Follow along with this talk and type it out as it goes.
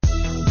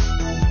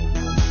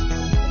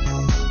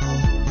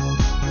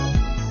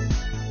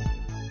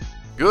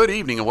Good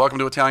evening and welcome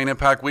to Italian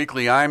Impact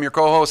Weekly. I am your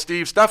co-host,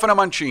 Steve Stefano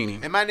Mancini.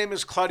 And my name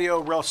is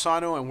Claudio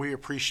Relsano, and we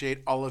appreciate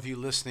all of you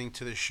listening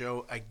to the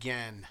show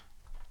again.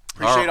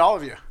 Appreciate all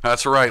of you.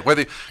 That's right.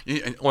 We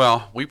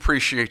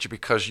appreciate you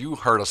because you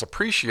heard us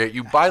appreciate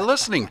you by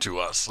listening to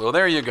us. So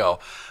there you go.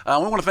 We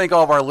want to thank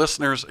all of our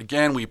listeners.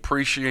 Again, we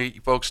appreciate you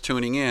folks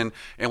tuning in,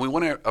 and we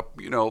want to,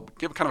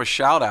 give kind of a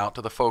shout out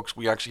to the folks.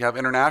 We actually have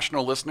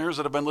international listeners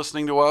that have been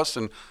listening to us,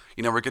 and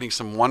we're getting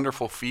some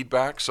wonderful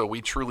feedback. So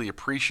we truly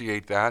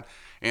appreciate that.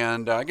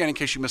 And again, in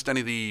case you missed any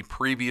of the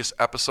previous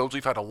episodes,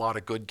 we've had a lot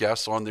of good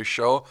guests on this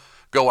show.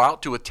 Go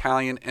out to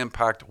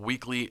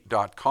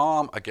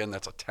ItalianImpactWeekly.com. Again,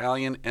 that's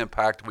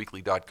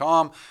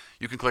ItalianImpactWeekly.com.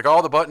 You can click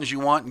all the buttons you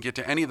want and get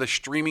to any of the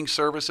streaming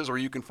services, or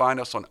you can find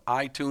us on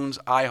iTunes,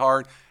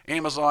 iHeart,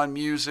 Amazon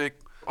Music,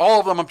 all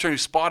of them. I'm trying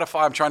to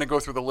Spotify. I'm trying to go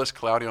through the list,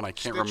 Claudio, and I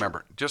can't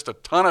remember. Just a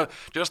ton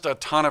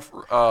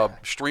of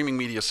streaming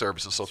media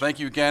services. So thank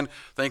you again.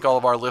 Thank all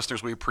of our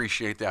listeners. We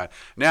appreciate that.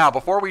 Now,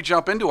 before we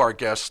jump into our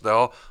guests,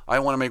 though, I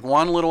want to make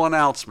one little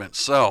announcement.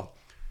 So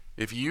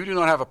if you do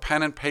not have a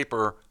pen and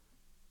paper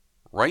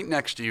right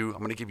next to you, I'm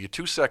going to give you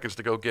 2 seconds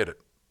to go get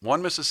it.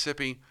 1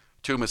 Mississippi,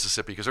 2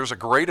 Mississippi, because there's a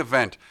great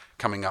event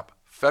coming up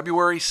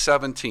February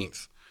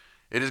 17th.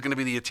 It is going to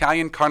be the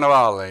Italian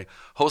Carnevale,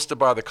 hosted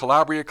by the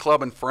Calabria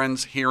Club and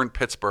Friends here in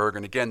Pittsburgh.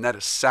 And again, that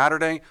is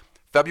Saturday,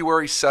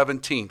 February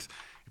 17th.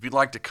 If you'd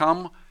like to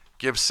come,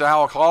 give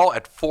Sal a call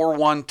at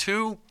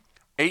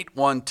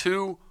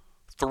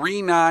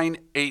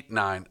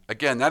 412-812-3989.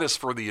 Again, that is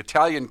for the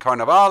Italian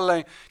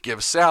Carnevale.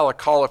 Give Sal a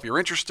call if you're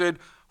interested,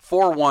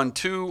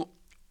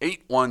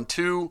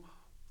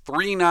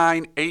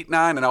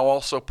 412-812-3989. And I'll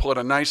also put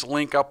a nice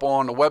link up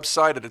on the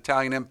website at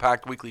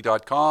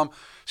ItalianImpactWeekly.com.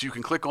 So you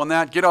can click on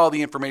that, get all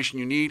the information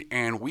you need,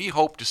 and we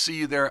hope to see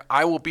you there.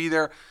 I will be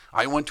there.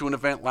 I went to an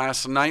event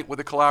last night with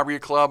the Calabria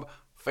Club.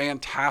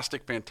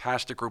 Fantastic,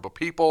 fantastic group of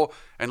people.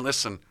 And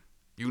listen,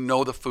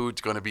 the food's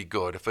going to be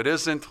good. If it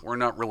isn't, we're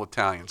not real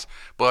Italians.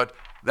 But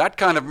that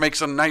kind of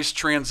makes a nice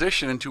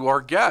transition into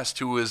our guest,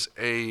 who is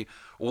a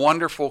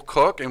wonderful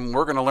cook, and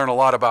we're going to learn a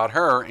lot about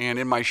her. And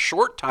in my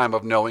short time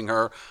of knowing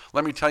her,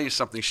 let me tell you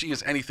something. She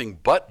is anything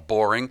but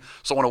boring.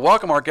 So I want to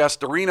welcome our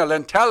guest, Dorina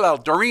Lantella.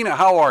 Dorina,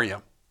 how are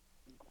you?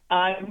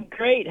 I'm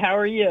great. How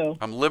are you?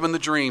 I'm living the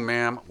dream,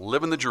 ma'am.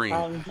 Living the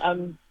dream.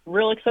 I'm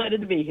real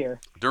excited to be here.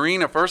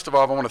 Dorina, first of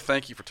all, I want to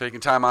thank you for taking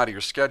time out of your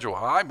schedule.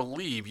 I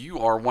believe you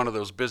are one of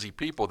those busy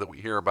people that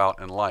we hear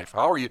about in life.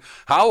 How are you?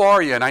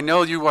 And I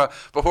know you,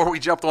 before we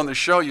jumped on the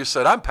show, you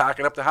said, I'm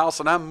packing up the house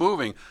and I'm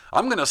moving.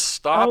 I'm going to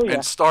stop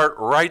and start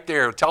right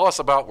there. Tell us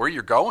about where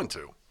you're going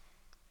to.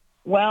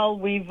 Well,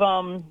 we've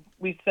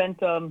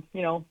spent, all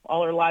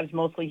our lives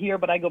mostly here,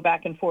 but I go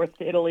back and forth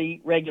to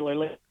Italy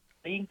regularly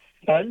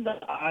because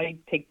I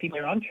take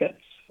people on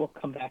trips. We'll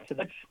come back to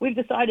that. We've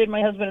decided,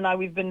 my husband and I,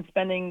 we've been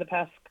spending the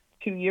past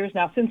 2 years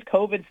now, since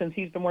COVID, since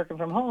he's been working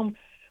from home,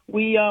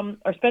 we are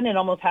spending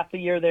almost half the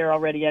year there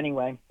already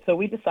anyway. So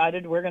we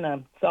decided we're going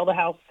to sell the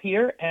house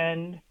here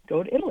and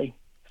go to Italy.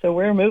 So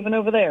we're moving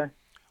over there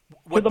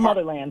to the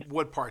motherland.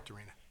 What part,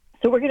 Dorina?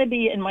 So we're going to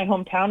be in my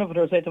hometown of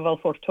Roseto Val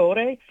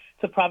Fortore.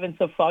 It's a province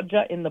of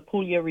Foggia in the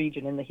Puglia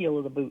region, in the heel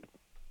of the boot.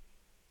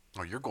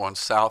 Oh, you're going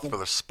south for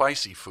the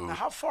spicy food. Now,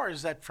 how far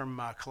is that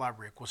from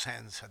Calabria,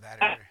 Cosenza, that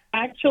area?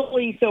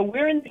 Actually, so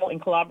we're in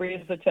Calabria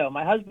Zoto.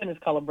 My husband is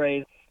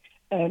Calabrese,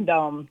 and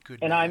I'm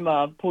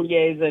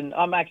Pugliese, and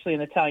I'm actually an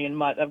Italian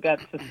mutt. I've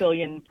got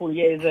Sicilian,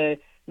 Pugliese,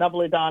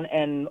 Napoletan,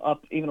 and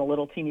up even a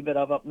little teeny bit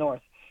of up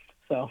north.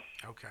 So.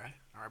 Okay,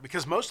 all right.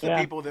 Because most of the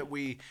people that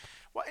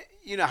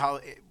you know how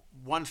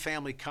one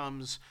family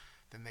comes,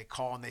 then they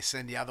call and they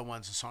send the other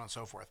ones and so on and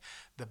so forth.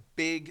 The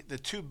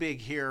two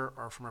big here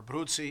are from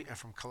Abruzzi and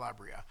from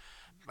Calabria.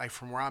 Like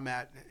from where I'm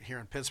at here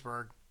in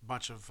Pittsburgh, a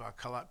bunch of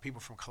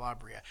people from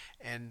Calabria.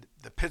 And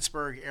the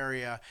Pittsburgh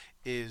area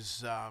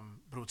is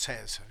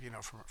Bruzzese,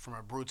 from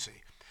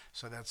Abruzzi.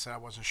 So that's, I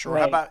wasn't sure.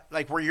 Right. How about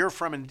like where you're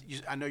from? And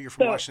I know you're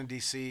from Washington,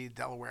 D.C.,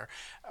 Delaware.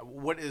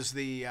 What is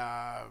the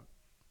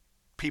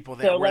people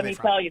there? So let me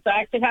tell you. So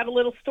I actually have a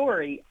little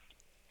story.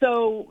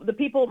 So the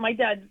people, my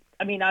dad,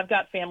 I've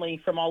got family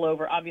from all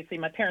over. Obviously,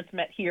 my parents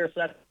met here,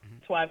 so that's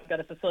why I've got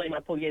a Sicilian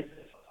Pugliese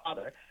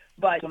father.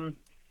 But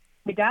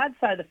my dad's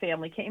side of the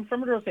family came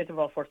from Roseto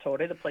Val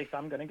Fortore, the place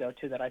I'm going to go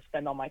to that I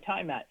spend all my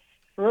time at.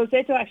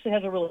 Roseto actually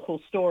has a really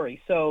cool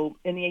story. So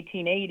in the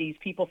 1880s,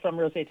 people from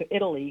Roseto,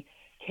 Italy,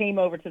 came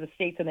over to the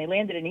States, and they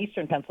landed in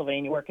eastern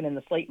Pennsylvania working in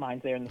the slate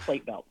mines there in the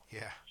slate belt.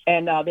 Yeah.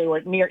 And they were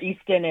near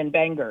Easton and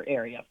Bangor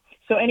area.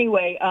 So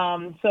anyway,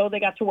 so they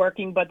got to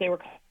working, but they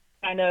were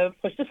kind of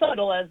pushed aside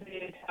as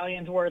the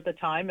Italians were at the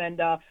time, and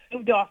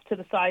moved off to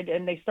the side,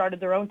 and they started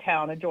their own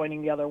town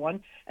adjoining the other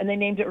one, and they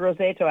named it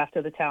Roseto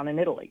after the town in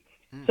Italy.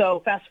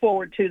 So fast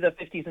forward to the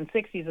 50s and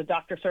 60s, a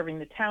doctor serving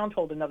the town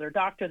told another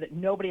doctor that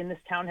nobody in this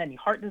town had any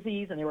heart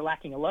disease, and they were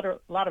lacking a lot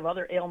of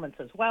other ailments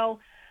as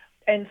well.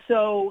 And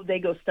so they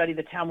go study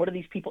the town. What are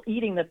these people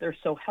eating that they're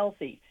so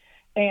healthy?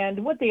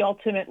 And what they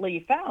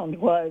ultimately found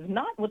was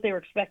not what they were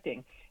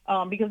expecting,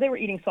 because they were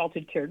eating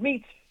salted cured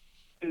meats,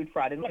 food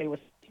fried, and they were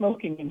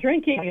smoking and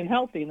drinking and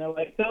healthy. And they're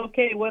like,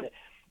 okay, what?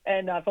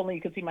 And if only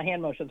you could see my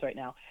hand motions right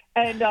now.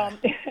 And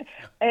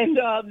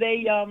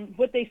they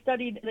what they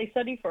studied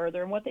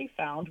further, and what they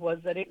found was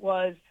that it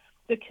was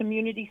the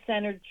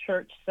community-centered,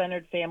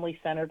 church-centered,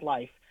 family-centered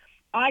life.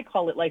 I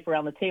call it life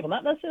around the table,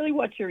 not necessarily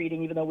what you're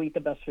eating, even though we eat the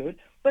best food,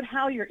 but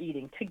how you're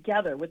eating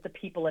together with the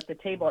people at the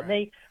table.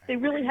 Right. They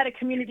really had a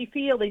community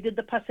feel. They did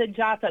the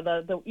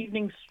passeggiata, the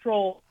evening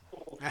stroll.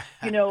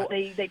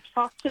 They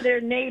talk to their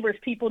neighbors.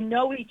 People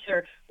know each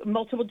other.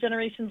 Multiple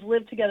generations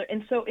live together.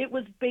 And so it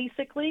was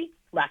basically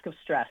lack of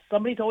stress.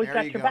 Somebody's always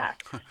got your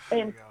back.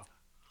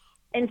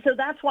 And so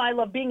that's why I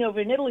love being over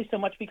in Italy so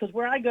much, because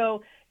where I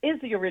go is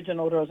the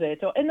original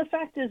Roseto. And the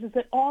fact is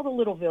that all the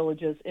little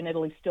villages in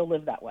Italy still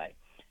live that way.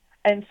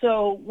 And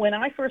so when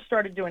I first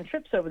started doing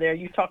trips over there,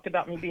 you talked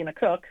about me being a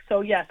cook.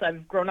 So, yes,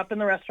 I've grown up in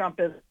the restaurant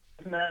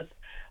business.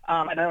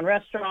 I own a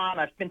restaurant.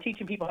 I've been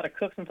teaching people how to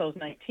cook since I was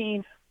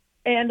 19.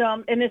 And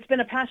it's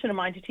been a passion of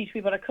mine to teach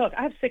people how to cook.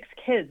 I have 6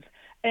 kids.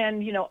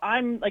 And,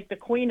 I'm like the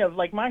queen of,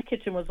 like, my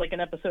kitchen was like an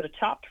episode of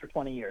Chopped for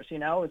 20 years,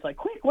 It's like,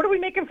 quick, what are we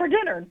making for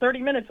dinner? In 30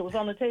 minutes, it was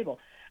on the table.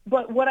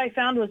 But what I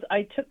found was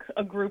I took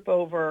a group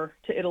over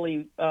to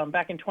Italy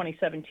back in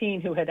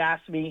 2017 who had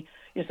asked me,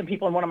 some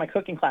people in one of my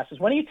cooking classes,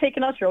 when are you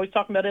taking us? You're always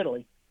talking about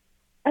Italy.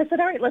 I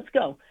said, all right, let's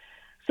go.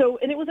 So,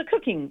 and it was a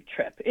cooking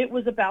trip. It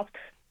was about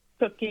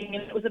cooking,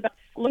 and it was about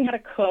learning how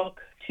to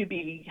cook to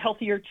be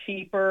healthier,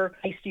 cheaper,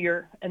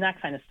 tastier, and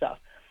that kind of stuff.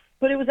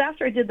 But it was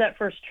after I did that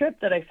first trip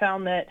that I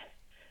found that,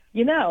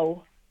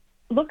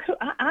 look,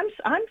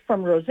 I'm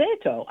from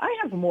Roseto. I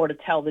have more to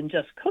tell than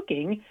just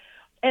cooking.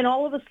 And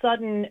all of a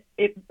sudden,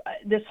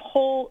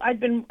 I'd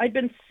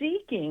been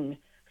seeking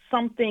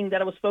something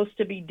that I was supposed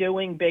to be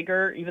doing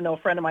bigger, even though a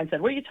friend of mine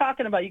said, what are you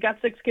talking about? You got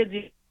 6 kids,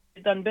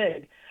 you've done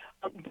big.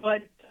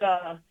 But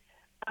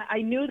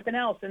I knew something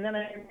else, and then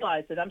I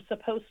realized that I'm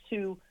supposed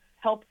to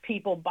help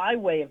people by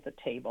way of the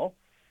table,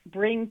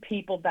 bring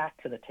people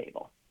back to the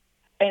table.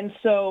 And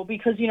so,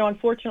 because,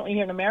 unfortunately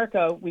here in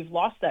America, we've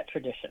lost that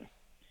tradition,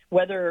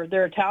 whether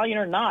they're Italian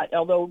or not,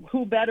 although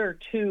who better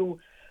to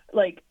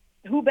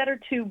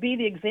be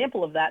the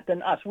example of that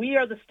than us? We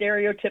are the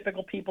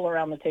stereotypical people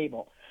around the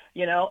table,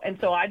 And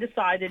so I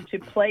decided to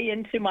play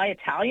into my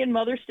Italian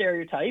mother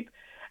stereotype,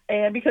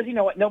 and because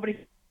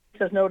nobody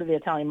says no to the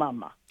Italian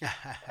mama,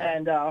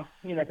 and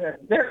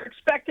they're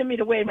expecting me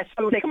to wave my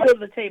spoon. They come over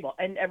the table,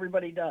 and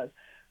everybody does.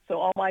 So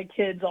all my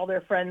kids, all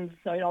their friends,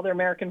 all their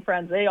American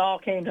friends, they all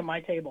came to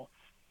my table,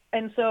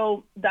 and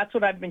so that's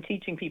what I've been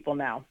teaching people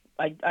now.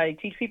 I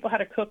teach people how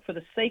to cook for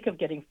the sake of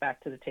getting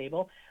back to the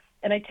table.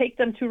 And I take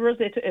them to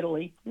Roseto,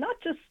 Italy, not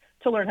just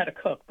to learn how to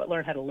cook, but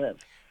learn how to live.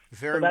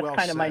 Very well said. So that's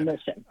kind of my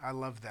mission. I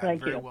love that.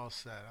 Thank Very you. well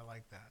said. I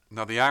like that.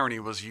 Now, the irony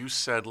was you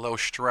said low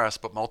stress,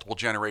 but multiple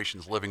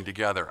generations living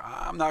together.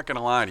 I'm not going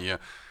to lie to you.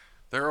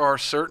 There are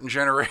certain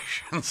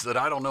generations that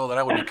I don't know that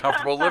I would be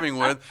comfortable living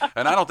with,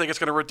 and I don't think it's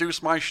going to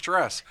reduce my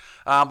stress.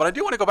 But I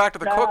do want to go back to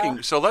the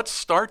cooking. So let's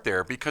start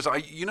there, because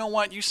you know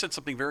what? You said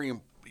something very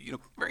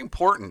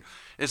important,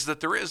 is that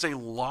there is a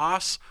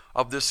loss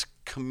of this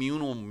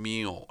communal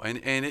meal.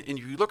 And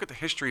you look at the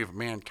history of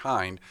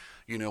mankind,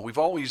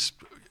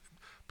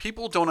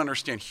 people don't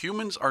understand.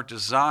 Humans are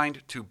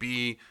designed to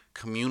be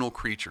communal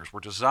creatures.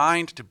 We're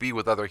designed to be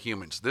with other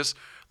humans. This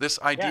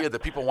idea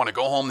that people want to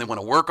go home, they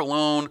want to work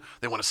alone,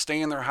 they want to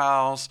stay in their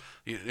house,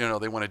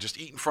 they want to just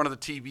eat in front of the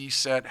TV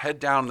set, head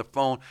down on the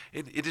phone.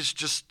 It is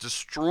just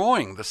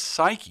destroying the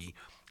psyche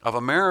of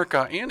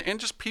America and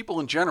just people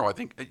in general. I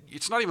think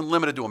it's not even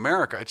limited to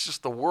America. It's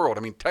just the world.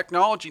 I mean,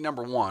 technology,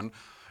 number one,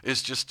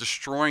 is just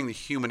destroying the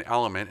human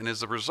element, and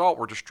as a result,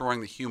 we're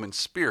destroying the human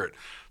spirit.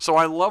 So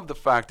I love the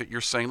fact that you're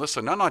saying,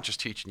 listen, I'm not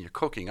just teaching you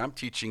cooking, I'm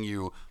teaching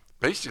you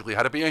basically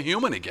how to be a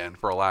human again,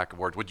 for a lack of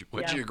words. Would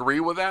you agree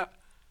with that?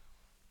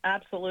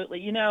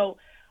 Absolutely.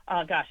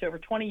 Over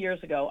 20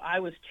 years ago, I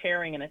was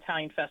chairing an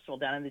Italian festival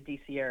down in the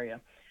D.C.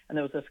 area, and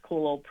there was this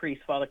cool old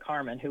priest, Father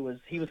Carmen, he was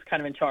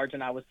kind of in charge,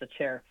 and I was the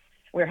chair.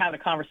 We were having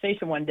a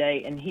conversation one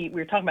day, and we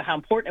were talking about how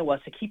important it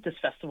was to keep this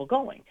festival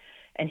going.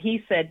 And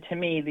he said to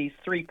me these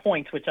 3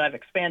 points, which I've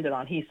expanded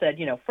on. He said,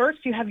 first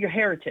you have your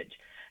heritage.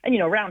 And,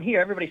 around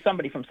here, everybody's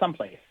somebody from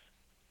someplace.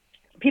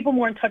 People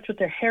more in touch with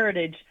their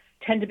heritage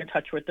tend to be in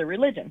touch with their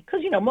religion.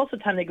 Because, most of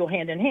the time they go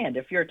hand in hand.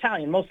 If you're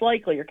Italian, most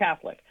likely you're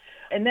Catholic.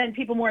 And then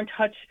people more in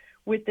touch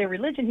with their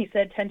religion, he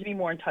said, tend to be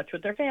more in touch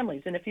with their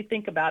families. And if you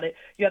think about it,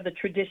 you have the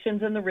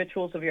traditions and the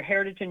rituals of your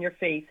heritage and your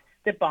faith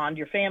that bond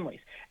your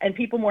families. And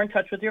people more in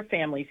touch with their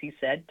families, he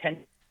said, tend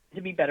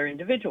to be better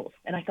individuals.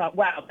 And I thought,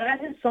 wow,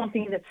 that is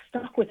something that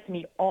stuck with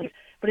me always.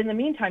 But in the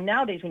meantime,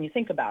 nowadays, when you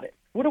think about it,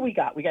 what do we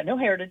got? We got no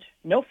heritage,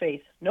 no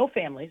faith, no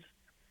families,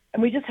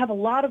 and we just have a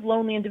lot of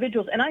lonely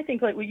individuals. And I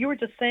think, like what you were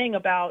just saying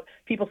about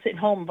people sitting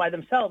home by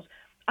themselves,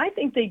 I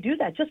think they do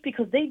that just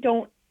because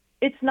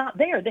it's not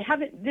there. They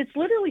haven't, it's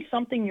literally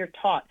something you're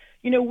taught.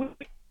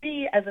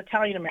 We as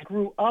Italian Americans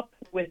grew up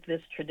with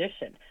this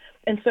tradition.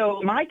 And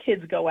so my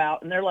kids go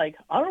out and they're like,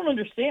 I don't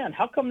understand.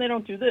 How come they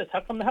don't do this? How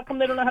come they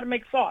don't know how to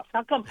make sauce?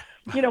 How come,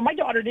 my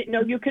daughter didn't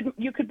know you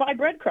could buy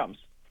breadcrumbs.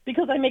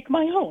 because I make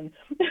my own.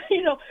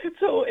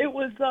 So it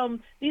was,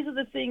 these are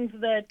the things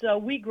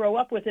that we grow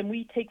up with and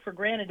we take for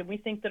granted and we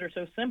think that are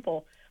so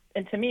simple.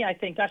 And to me, I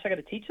think, gosh, I got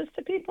to teach this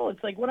to people.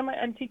 It's like,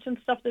 I'm teaching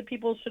stuff that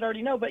people should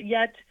already know, but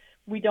yet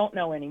we don't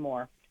know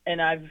anymore.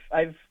 And I've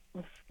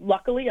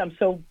luckily, I'm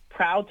so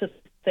proud to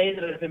say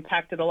that I've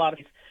impacted a lot of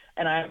these,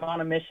 and I'm on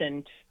a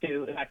mission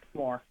to impact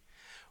more.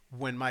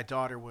 When my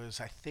daughter was,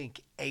 I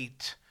think,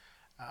 8,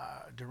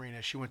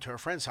 Dorina, she went to her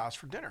friend's house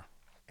for dinner,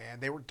 and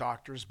they were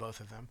doctors, both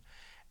of them.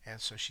 And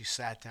so she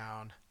sat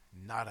down,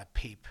 not a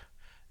peep.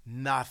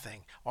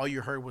 Nothing. All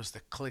you heard was the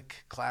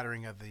click,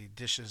 clattering of the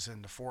dishes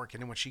and the fork.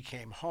 And then when she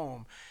came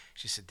home,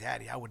 she said,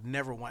 "Daddy, I would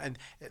never want." And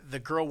the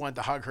girl wanted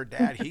to hug her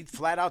dad. He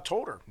flat out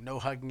told her, "No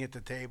hugging at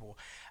the table."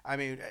 I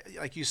mean,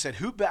 like you said,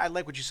 I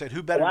like what you said.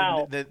 Who better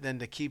Wow. than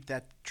to keep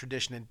that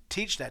tradition and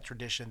teach that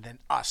tradition than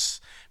us?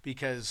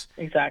 Because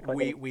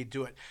exactly we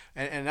do it.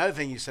 And another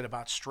thing you said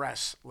about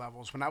stress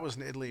levels. When I was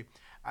in Italy,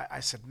 I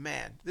said,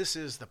 "Man, this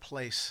is the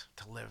place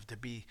to live, to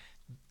be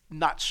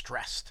not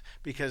stressed,"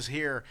 because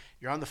here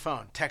you're on the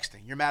phone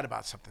texting, you're mad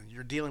about something,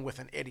 you're dealing with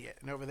an idiot,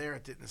 and over there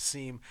it didn't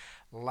seem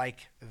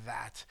like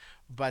that.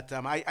 But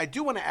I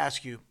do want to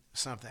ask you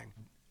something.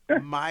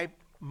 Sure. My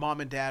mom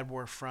and dad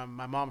were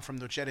my mom from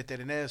Nocera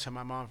Terranese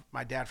and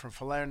my dad from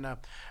Falerna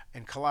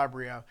in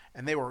Calabria,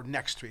 and they were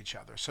next to each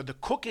other, so the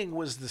cooking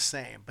was the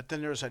same. But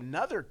then there's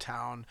another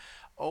town,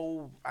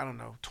 I don't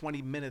know,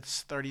 20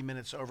 minutes 30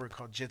 minutes over,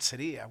 called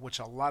Getzeria, which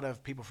a lot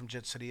of people from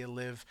Getzeria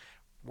live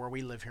where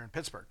we live here in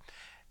Pittsburgh.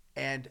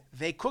 And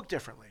they cook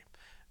differently.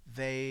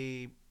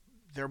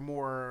 They're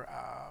more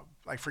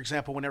like, for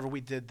example, whenever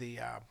we did the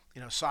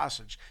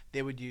sausage,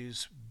 they would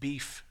use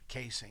beef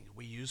casing.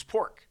 We use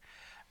pork.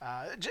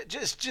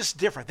 Just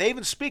different. They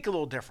even speak a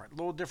little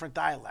different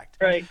dialect.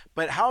 Right.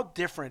 But how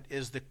different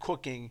is the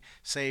cooking,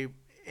 say,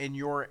 in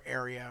your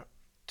area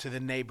to the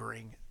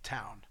neighboring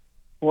town?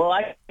 Well,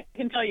 I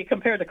can tell you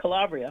compared to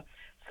Calabria.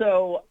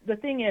 So the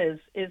thing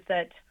is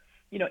that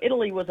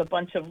Italy was a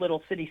bunch of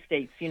little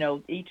city-states.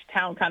 Each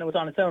town kind of was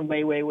on its own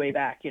way, way, way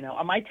back.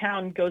 My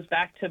town goes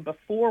back to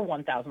before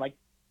 1000, like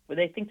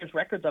they think there's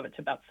records of it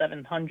to about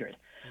 700.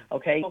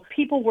 Okay. So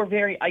people were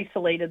very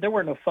isolated. There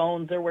were no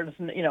phones. There was,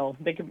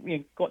 they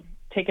could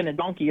taking a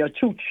donkey, a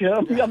chooch,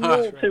 a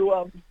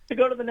mule to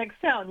go to the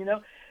next town,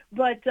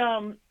 But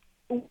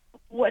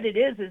what it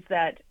is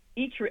that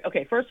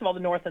first of all, the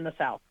North and the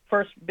South,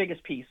 first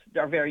biggest piece,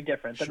 are very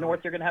different. The North,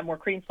 you're going to have more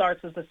cream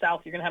sauces. The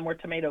South, you're going to have more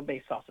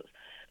tomato-based sauces.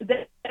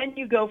 Then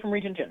you go from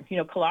region to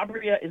region.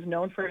 Calabria is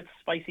known for its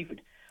spicy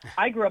food.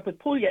 I grew up with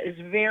Puglia. Is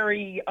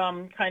very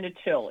kind of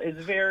chill.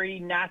 Is very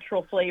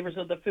natural flavors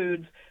of the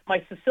foods.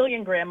 My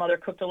Sicilian grandmother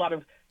cooked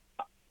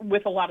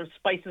with a lot of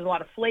spices, a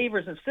lot of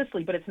flavors of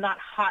Sicily, but it's not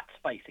hot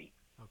spicy.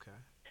 Okay.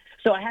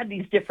 So I had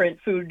these different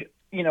food,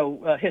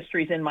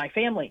 histories in my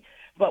family.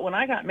 But when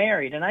I got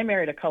married, and I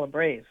married a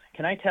Calabrese,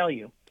 can I tell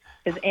you,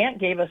 his aunt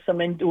gave us some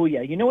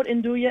Nduja. You know what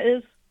Nduja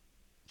is?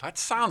 That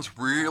sounds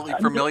really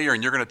familiar,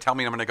 and you're going to tell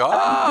me, I'm going to go,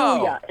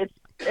 Nduja. It's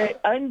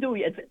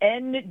Nduja. It's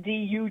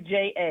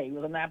Nduja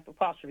with an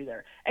apostrophe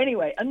there.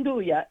 Anyway,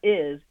 Nduja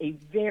is a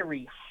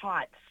very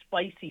hot,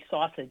 spicy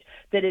sausage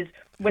that is,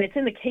 when it's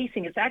in the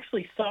casing, it's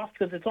actually soft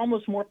because it's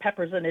almost more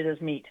peppers than it is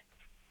meat.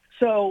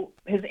 So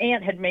his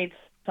aunt had made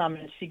some,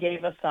 and she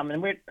gave us some,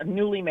 and we're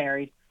newly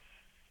married.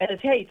 And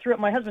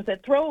my husband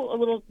said, "Throw a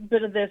little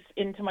bit of this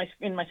in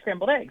my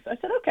scrambled eggs." I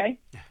said, "Okay."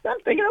 So I'm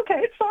thinking, okay,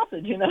 it's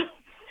sausage,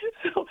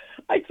 So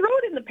I throw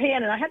it in the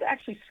pan, and I had to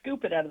actually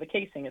scoop it out of the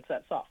casing. It's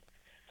that soft.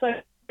 So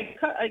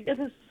I guess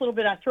this little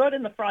bit. I throw it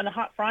in the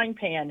hot frying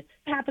pan.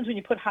 What happens when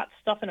you put hot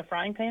stuff in a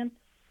frying pan?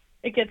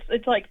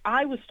 It's like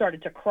I was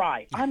started to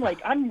cry. I'm like,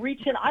 I'm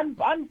reaching, I'm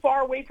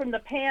far away from the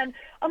pan.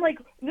 I'm like,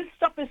 this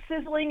stuff is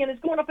sizzling and it's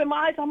going up in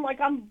my eyes. I'm like,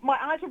 my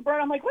eyes are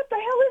burning. I'm like, what the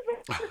hell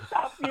is this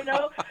stuff?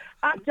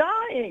 I'm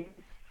dying.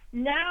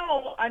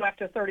 Now,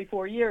 after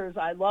 34 years,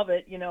 I love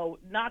it.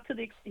 Not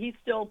to he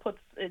still puts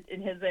it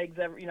in his eggs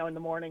every, in the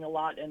morning a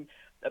lot, and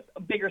a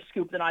bigger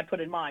scoop than I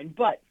put in mine.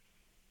 But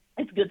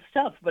it's good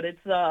stuff. But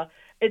it's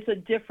a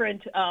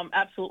different,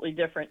 absolutely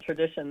different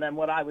tradition than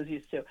what I was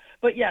used to.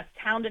 But yes,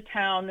 town to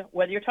town,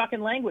 whether you're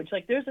talking language,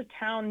 like there's a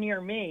town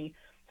near me.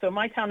 So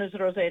my town is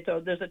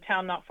Roseto. There's a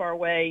town not far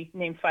away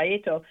named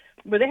Faeto,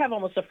 where they have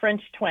almost a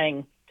French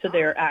twang to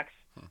their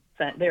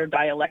accent, their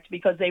dialect,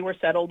 because they were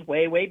settled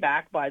way, way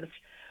back by the.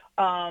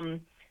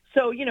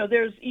 So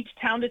there's each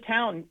town to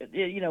town,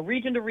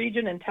 region to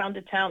region and town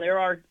to town. There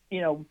are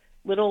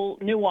little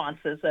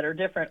nuances that are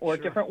different, or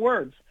different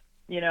words.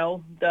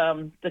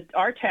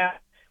 Our town,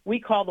 we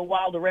call the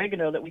wild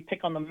oregano that we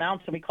pick on the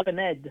mountain, we call it an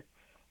ed.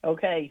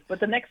 Okay,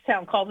 but the next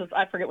town calls it,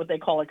 I forget what they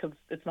call it because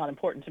it's not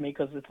important to me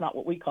because it's not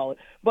what we call it,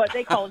 but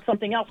they call it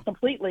something else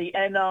completely.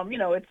 And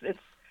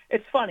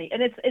it's funny,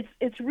 and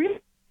it's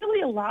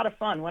really a lot of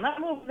fun when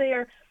I'm over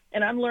there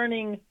and I'm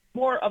learning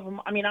more of them.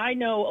 I mean, I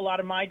know a lot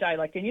of my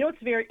dialect, and it's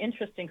very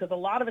interesting because a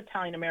lot of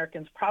Italian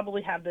Americans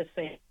probably have this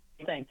same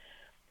thing.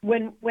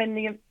 When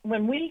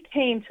we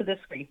came to this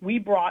country, we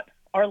brought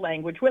our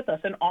language with us,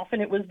 and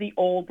often it was the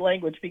old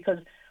language because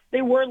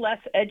they were less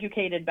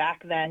educated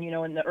back then,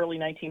 in the early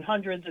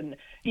 1900s and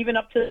even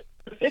up to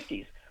the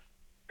 50s,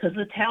 because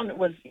the town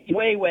was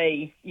way,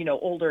 way,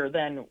 older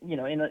than,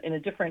 in a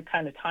different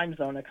kind of time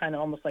zone, a kind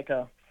of almost like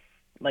a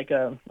I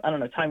don't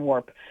know, time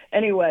warp.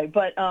 Anyway,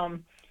 but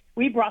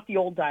we brought the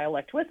old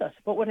dialect with us.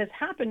 But what has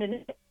happened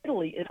in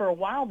Italy is for a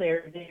while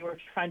there, they were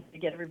trying to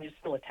get everybody to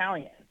still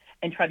Italian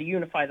and try to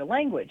unify the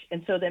language.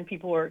 And so then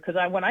people were, because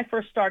when I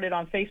first started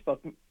on Facebook,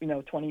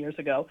 20 years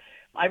ago,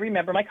 I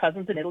remember my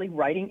cousins in Italy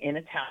writing in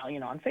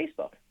Italian on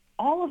Facebook.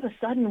 All of a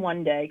sudden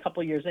one day, a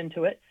couple of years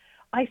into it,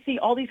 I see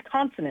all these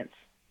consonants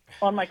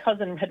on my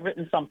cousin had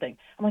written something.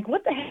 I'm like,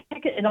 what the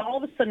heck? And all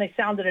of a sudden they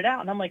sounded it out.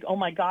 And I'm like, oh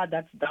my God,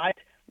 that's dialect.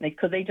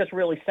 Because they just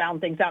really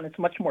sound things out. It's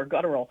much more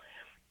guttural.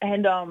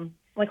 And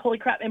like, holy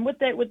crap. And what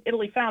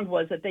Italy found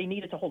was that they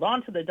needed to hold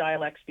on to the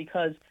dialects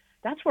because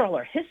that's where all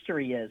our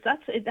history is.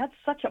 That's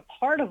such a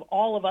part of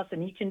all of us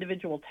in each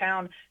individual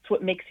town. It's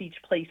what makes each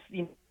place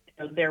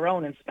their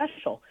own and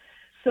special.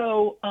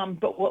 So,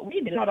 but what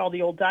we did, not all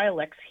the old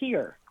dialects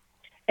here.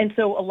 And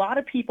so a lot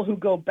of people who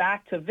go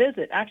back to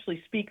visit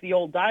actually speak the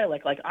old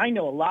dialect. Like I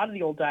know a lot of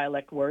the old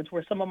dialect words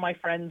where some of my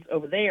friends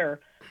over there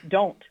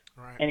don't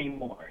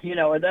anymore,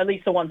 or at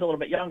least the ones a little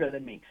bit younger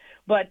than me.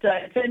 But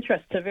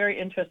it's a very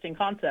interesting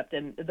concept.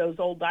 And those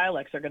old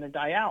dialects are going to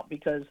die out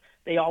because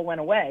they all went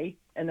away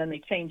and then they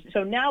changed.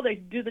 So now they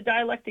do the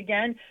dialect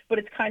again, but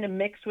it's kind of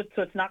mixed with,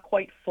 so it's not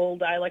quite full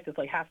dialect. It's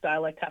like half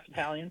dialect, half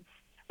Italian.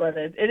 But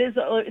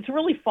it's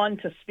really fun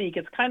to speak.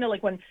 It's kind of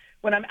like when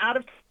I'm out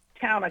of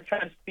town, I try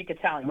to speak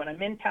Italian. When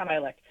I'm in town,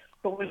 dialect.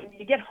 But when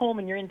you get home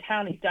and you're in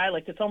town, it's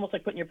dialect. It's almost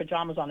like putting your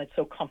pajamas on. It's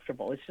so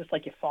comfortable. It's just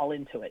like you fall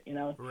into it,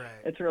 Right.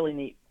 It's really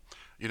neat.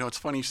 It's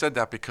funny you said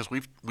that because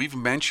we've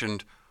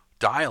mentioned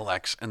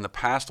dialects in the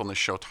past on this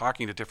show,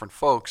 talking to different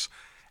folks,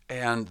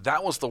 and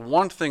that was the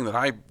one thing that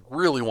I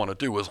really want to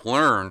do is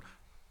learn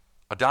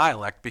a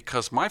dialect,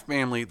 because my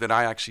family that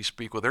I actually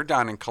speak with, they're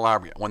down in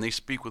Calabria. When they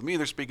speak with me,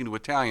 they're speaking to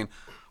Italian.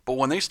 But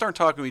when they start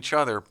talking to each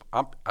other,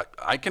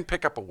 I can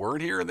pick up a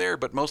word here or there,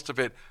 but most of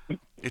it,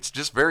 it's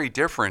just very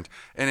different.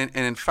 And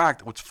in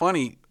fact, what's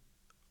funny,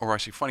 or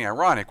actually funny,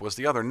 ironic, was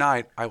the other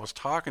night I was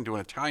talking to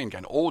an Italian guy,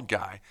 an old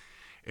guy,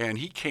 and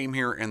he came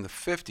here in the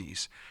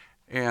 50s.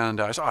 And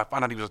I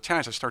found out he was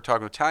Italian, so I started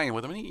talking Italian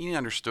with him, and he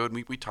understood.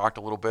 We talked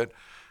a little bit.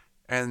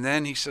 And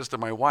then he says to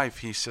my wife,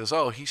 he says,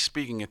 oh, he's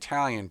speaking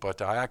Italian, but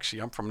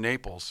I'm from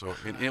Naples. So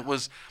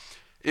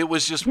it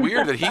was just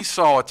weird that he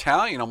saw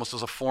Italian almost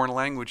as a foreign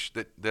language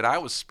that I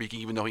was speaking,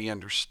 even though he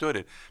understood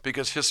it,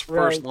 because his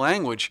first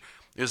language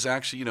is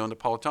actually,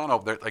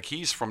 Napolitano. Like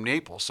he's from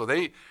Naples. So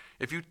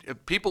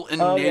if people in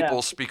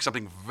Naples speak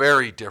something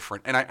very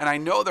different, and I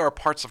know there are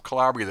parts of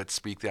Calabria that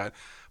speak that,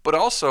 but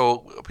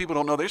also people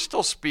don't know they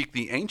still speak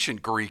the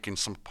ancient Greek in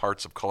some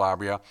parts of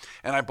Calabria,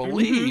 and I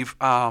believe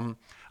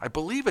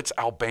it's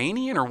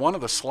Albanian or one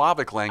of the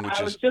Slavic languages.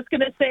 I was just going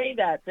to say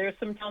that there's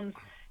some towns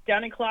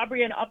down in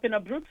Calabria and up in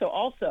Abruzzo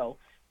also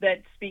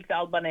that speak the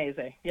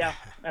Albanese. Yeah,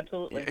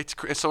 absolutely. It's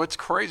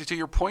crazy. To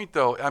your point,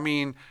 though, I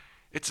mean,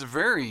 it's a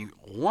very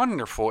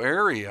wonderful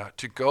area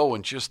to go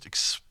and just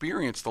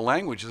experience the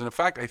languages. And in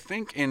fact, I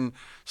think in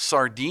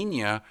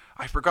Sardinia,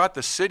 I forgot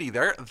the city,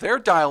 their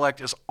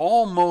dialect is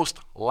almost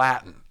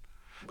Latin.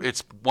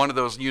 It's one of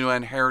those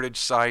UN heritage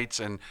sites,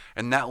 and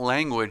that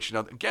language,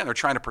 again, they're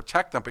trying to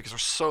protect them because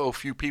there's so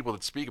few people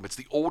that speak them. It's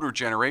the older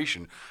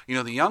generation.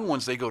 The young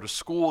ones, they go to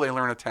school, they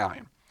learn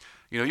Italian.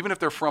 Even if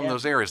they're from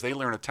those areas, they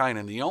learn Italian.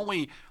 And the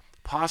only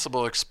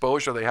possible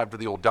exposure they have to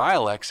the old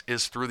dialects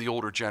is through the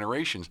older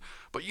generations.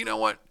 But you know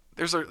what?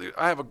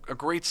 I have a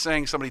great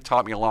saying somebody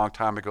taught me a long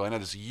time ago, and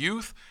that is,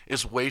 youth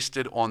is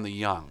wasted on the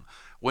young.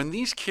 When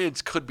these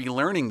kids could be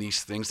learning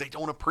these things, they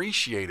don't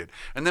appreciate it.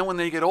 And then when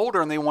they get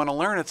older and they want to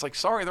learn, it's like,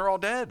 sorry, they're all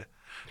dead.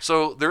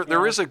 So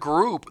there is a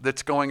group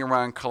that's going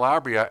around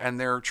Calabria, and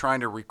they're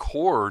trying to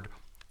record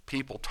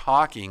people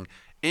talking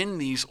in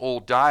these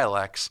old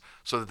dialects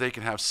so that they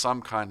can have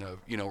some kind of,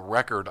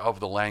 record of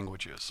the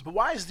languages. But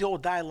why is the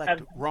old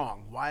dialect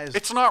wrong?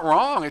 It's not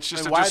wrong. It's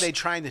just why are they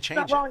trying to change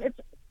it? It's not wrong.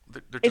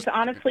 It's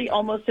honestly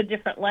almost a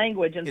different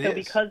language, and so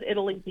because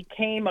Italy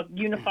became a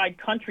unified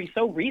country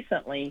so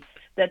recently,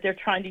 that they're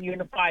trying to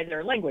unify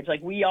their language.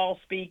 Like we all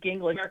speak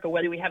English, America,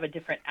 whether we have a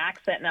different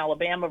accent in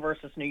Alabama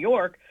versus New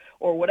York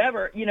or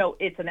whatever,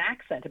 it's an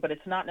accent, but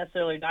it's not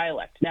necessarily a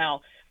dialect.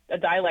 Now, a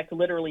dialect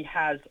literally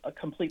has a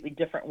completely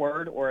different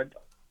word or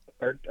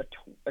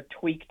a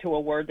tweak to a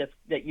word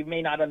that you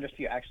may not understand.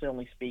 You actually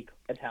only speak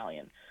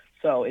Italian.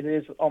 So it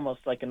is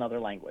almost like another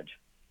language.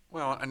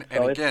 Well, and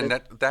again,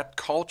 that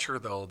culture,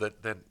 though,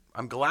 that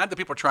I'm glad that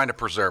people are trying to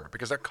preserve it,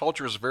 because that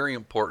culture is very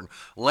important.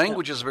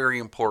 Language is very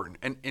important.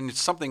 And it's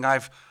something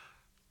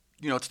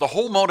it's the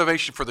whole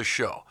motivation for the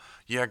show.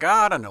 You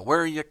got to know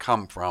where you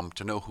come from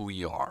to know who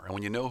you are. And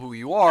when you know who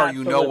you are,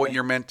 Absolutely. You know what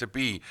you're meant to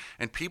be.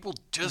 And people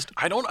just,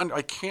 I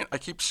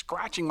keep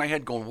scratching my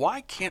head going,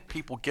 why can't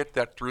people get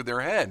that through their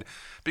head?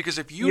 Because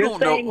if you're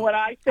don't know. You're saying what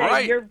I say,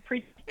 right,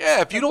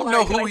 if you don't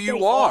know who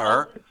you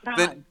are,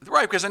 then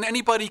because then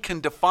anybody can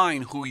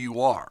define who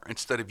you are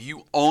instead of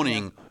you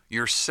owning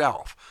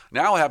yourself.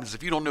 Now what happens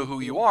if you don't know who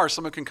you are,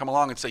 someone can come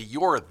along and say,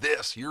 you're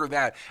this, you're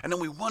that. And then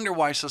we wonder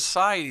why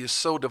society is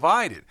so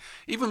divided.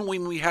 Even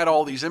when we had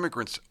all these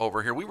immigrants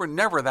over here, we were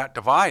never that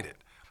divided.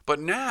 But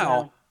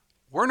now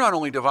we're not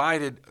only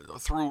divided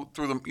through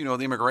the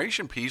the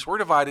immigration piece, we're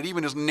divided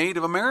even as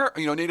Native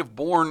American, native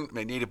born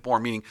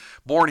meaning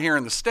born here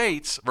in the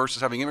States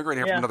versus having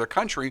immigrated here from another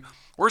country.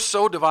 We're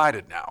so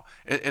divided now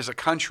as a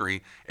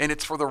country, and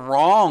it's for the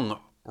wrong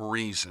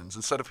reasons.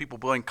 Instead of people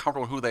being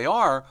comfortable with who they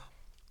are,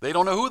 they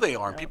don't know who they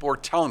are. And people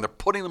are they're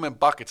putting them in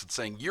buckets and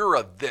saying, you're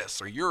a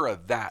this or you're a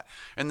that.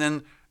 And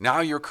then now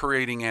you're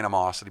creating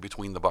animosity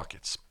between the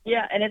buckets.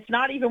 Yeah, and it's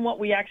not even what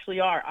we actually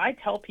are. I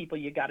tell people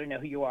you got to know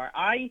who you are.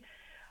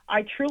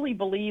 I truly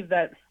believe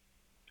that,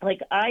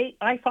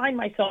 I find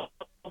myself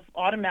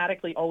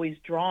automatically always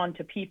drawn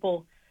to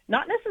people,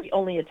 not necessarily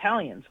only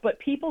Italians, but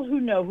people who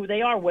know who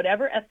they are,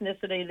 whatever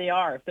ethnicity they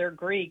are, if they're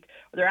Greek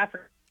or they're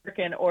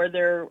African or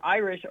they're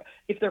Irish, or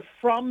if they're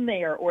from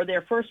there or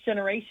they're first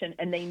generation,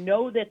 and they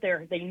know that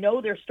they know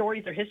their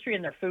stories, their history,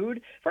 and their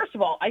food. First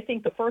of all, I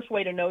think the first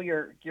way to know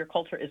your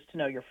culture is to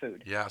know your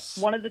food. Yes.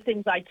 One of the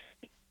things I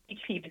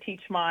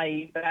teach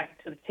my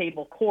Back to the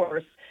Table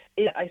course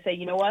is I say,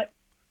 you know what?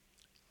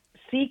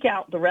 Seek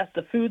out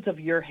the foods of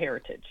your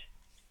heritage,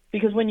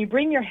 because when you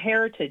bring your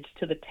heritage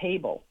to the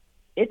table,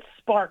 it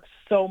sparks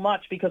so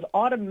much, because it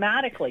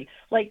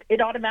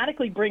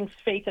automatically brings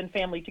faith and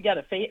family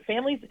together.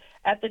 Families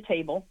at the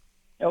table,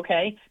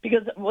 okay?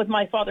 Because with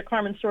my Father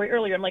Carmen's story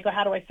earlier, I'm like, well,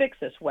 how do I fix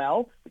this?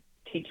 Well,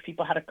 teach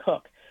people how to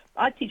cook.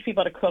 I teach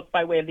people how to cook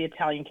by way of the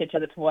Italian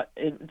kitchen.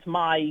 It's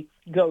my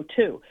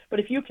go-to. But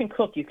if you can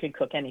cook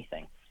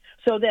anything.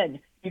 So then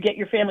you get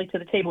your family to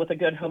the table with a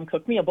good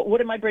home-cooked meal. But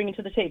what am I bringing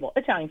to the table?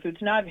 Italian food.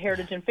 So now I have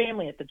heritage and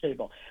family at the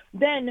table.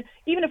 Then,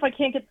 even if I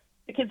can't get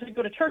the kids to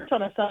go to church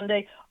on a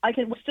Sunday,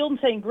 we're still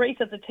saying grace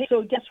at the table.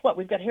 So guess what?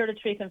 We've got heritage,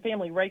 faith, and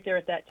family right there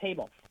at that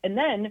table. And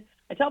then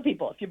I tell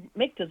people, if you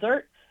make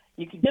dessert,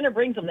 dinner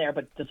brings them there,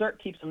 but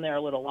dessert keeps them there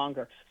a little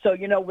longer. So,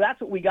 that's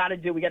what we got to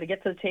do. We got to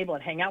get to the table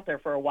and hang out there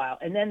for a while.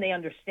 And then they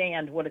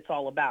understand what it's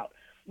all about.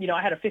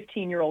 I had a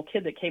 15-year-old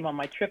kid that came on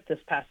my trip this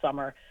past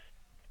summer,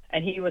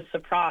 and he was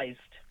surprised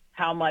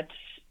how much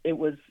it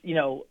was,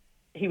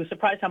 he was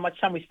surprised how much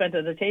time we spent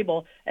at the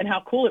table and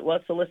how cool it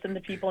was to listen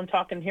to people and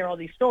talk and hear all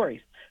these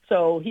stories.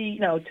 So he,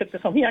 took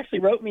this home. He actually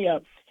wrote me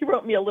a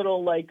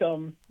little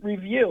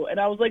review, and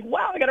I was like,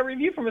 wow, I got a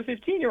review from a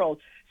 15-year-old.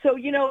 So,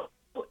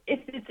 if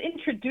it's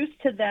introduced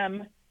to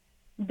them,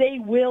 they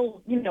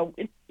will,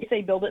 if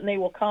they build it, and they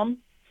will come,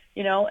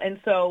 and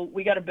so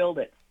we got to build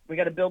it. We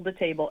got to build the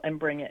table and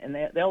bring it, and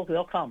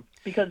they'll come,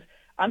 because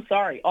I'm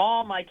sorry,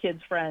 all my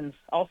kids' friends,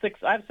 I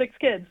have 6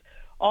 kids,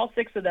 all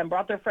 6 of them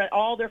brought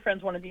all their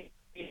friends wanted to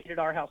eat at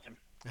our house.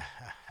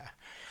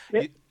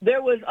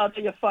 There was, I'll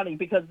tell you funny,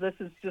 because this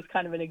is just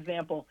kind of an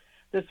example.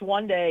 This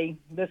one day,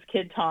 this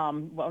kid,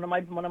 Tom, one of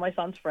my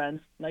son's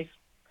friends, nice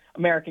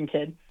American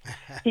kid,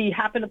 he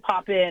happened to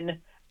pop in,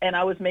 and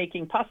I was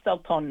making pasta al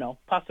tonno,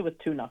 pasta with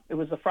tuna. It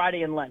was a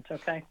Friday in Lent,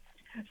 okay?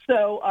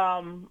 So I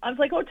was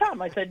like, oh,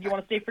 Tom, I said, you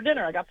want to stay for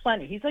dinner? I got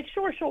plenty. He's like,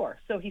 sure.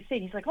 So he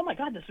stayed. He's like, oh, my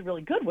God, this is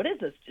really good. What is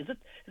this? Is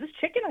this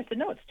chicken? I said,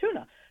 no, it's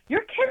tuna.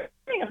 You're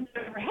kidding. I've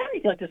never had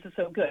anything like this. Is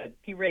so good.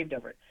 He raved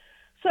over it.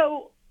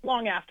 So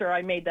long after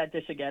I made that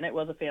dish again, it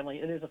is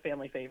a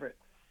family favorite.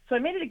 So I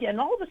made it again, and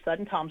all of a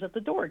sudden, Tom's at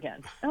the door again.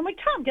 And I'm like,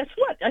 Tom, guess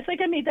what? I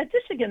think I made that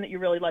dish again that you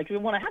really liked. We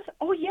want to have some.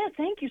 Oh, yeah,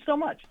 thank you so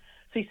much.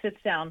 So he sits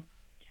down.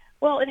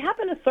 Well, it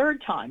happened a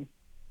third time.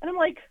 And I'm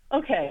like,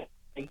 okay,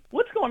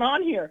 what's going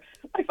on here?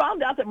 I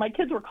found out that my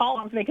kids were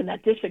calling. I was making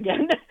that dish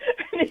again.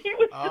 And he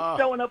was just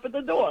showing up at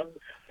the door.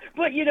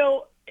 But,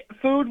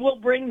 food will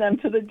bring them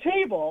to the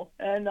table.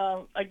 And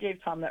I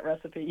gave Tom that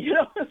recipe,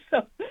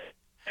 So,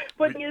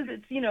 but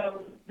it's,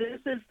 this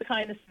is the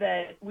kind of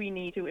that we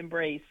need to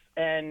embrace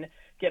and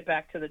get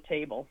back to the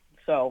table.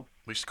 So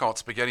we used to call it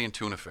spaghetti and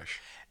tuna fish.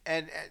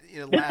 And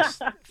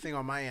last thing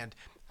on my end,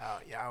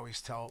 I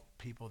always tell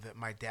people that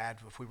my dad,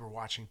 if we were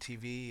watching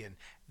TV and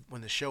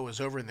when the show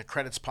was over and the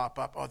credits pop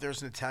up, oh,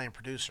 there's an Italian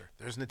producer,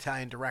 there's an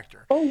Italian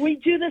director. Oh, we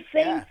do the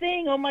same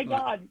thing. Oh my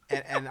God.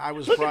 And I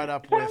was brought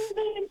up with,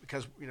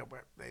 because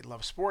they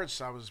love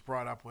sports, I was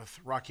brought up with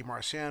Rocky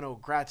Marciano,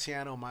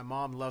 Graziano. My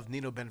mom loved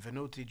Nino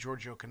Benvenuti,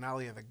 Giorgio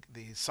Canaglia,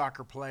 the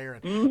soccer player,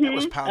 and it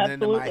was pounded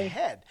into my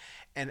head.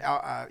 And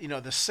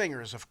the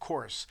singers, of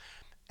course.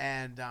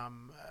 And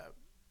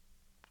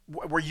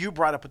were you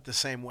brought up with the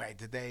same way?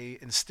 Did they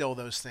instill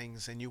those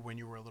things in you when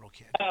you were a little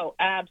kid? Oh,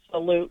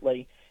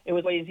 absolutely. It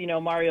was always,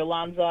 Mario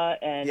Lanza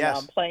and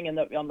playing on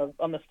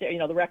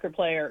the record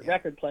player.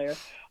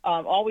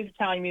 Always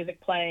Italian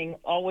music playing.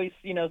 Always,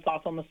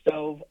 sauce on the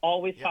stove.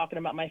 Always talking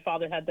about my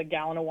father had the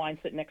gallon of wine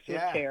sitting next to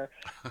his chair.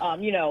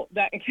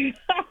 That.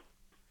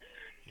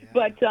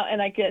 But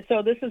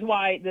so this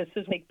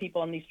is make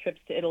people on these trips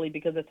to Italy,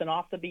 because it's an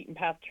off the beaten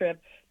path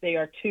trip. They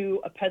are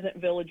to a peasant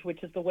village,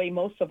 which is the way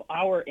most of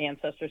our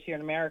ancestors here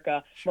in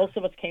America. Sure. Most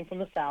of us came from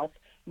the South.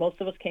 Most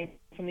of us came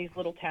from these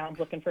little towns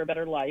looking for a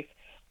better life.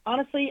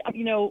 honestly,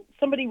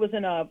 somebody was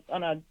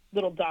on a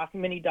little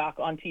mini doc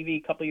on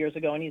TV a couple of years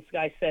ago, and this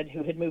guy said,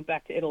 who had moved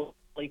back to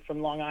Italy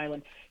from Long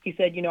Island, he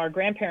said, our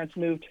grandparents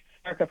moved to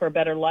America for a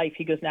better life.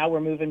 He goes, now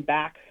we're moving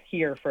back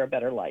here for a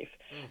better life.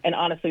 And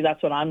honestly,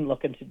 that's what I'm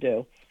looking to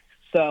do.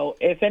 So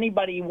if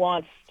anybody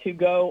wants to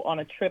go on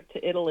a trip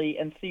to Italy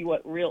and see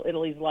what real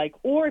Italy's like,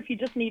 or if you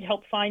just need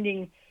help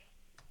finding,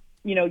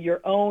 your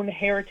own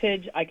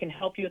heritage, I can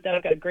help you with that.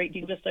 I've got a great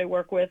geologist I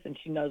work with, and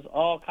she knows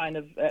all kind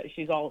of,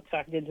 she's all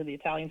sucked into the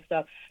Italian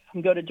stuff. You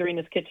can go to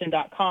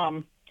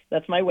dorinaskitchen.com.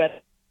 That's my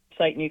website,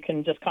 and you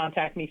can just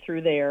contact me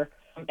through there.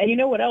 And you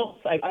know what else?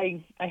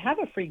 I have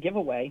a free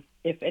giveaway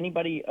if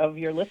anybody of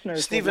your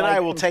listeners. Steve and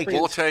I will take it.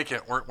 We'll take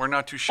it. We're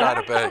not too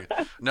shy to beg.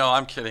 No,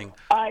 I'm kidding.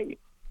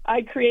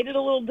 I created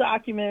a little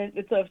document.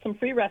 It's of some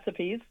free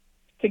recipes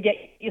to get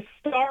you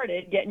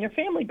started, getting your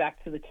family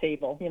back to the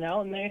table,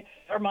 and they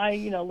are my,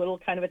 little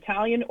kind of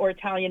Italian or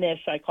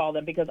Italianish, I call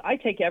them, because I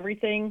take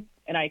everything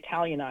and I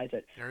Italianize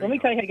it. Let me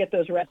tell you how to get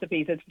those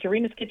recipes. It's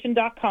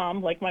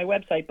dorinaskitchen.com, like my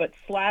website, but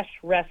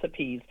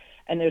 /recipes,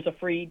 and there's a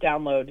free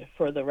download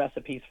for the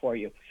recipes for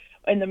you.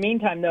 In the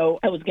meantime, though,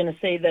 I was going to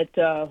say that,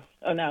 I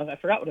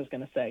forgot what I was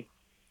going to say.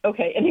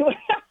 Okay, anyway.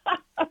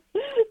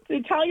 The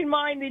Italian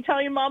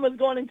mom is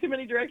going in too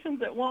many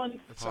directions at once.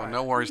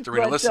 No worries,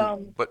 Dorina.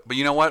 Listen, but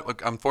you know what?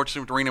 Look,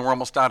 unfortunately, Dorina, we're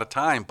almost out of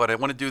time, but I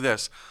want to do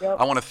this. Yep.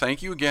 I want to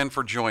thank you again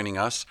for joining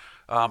us.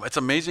 It's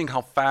amazing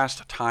how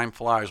fast time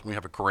flies when we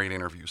have a great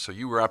interview. So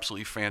you were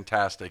absolutely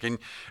fantastic. And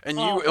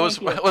it was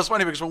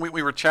funny because when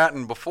we were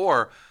chatting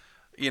before,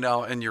 and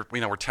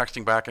we're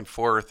texting back and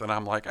forth, and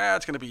I'm like,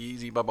 it's going to be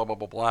easy, blah, blah, blah,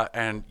 blah, blah.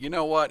 And you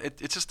know what?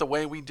 It's just the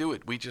way we do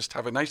it. We just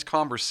have a nice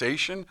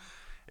conversation.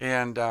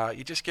 And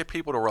you just get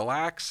people to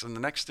relax, and the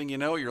next thing you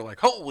know, you're like,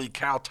 holy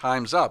cow,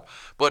 time's up.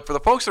 But for the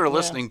folks that are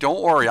listening,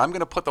 don't worry. I'm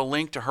going to put the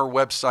link to her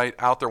website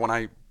out there when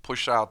I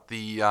push out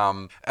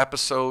the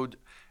episode.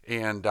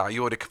 And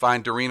you would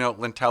find Dorina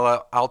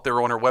Lantella out there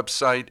on her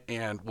website,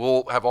 and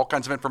we'll have all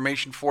kinds of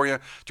information for you.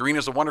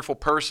 Dorina's a wonderful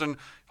person.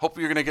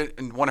 Hopefully you're going to get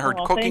in one of her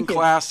cooking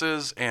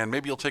classes, and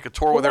maybe you'll take a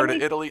tour with her to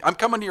Italy. I'm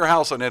coming to your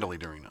house in Italy,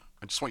 Dorina.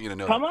 I just want you to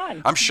know Come that.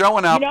 on. I'm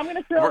showing up. I'm going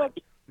to throw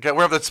Okay, we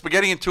have the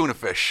spaghetti and tuna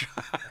fish.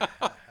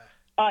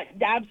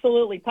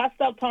 Absolutely.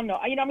 Pastel tonno.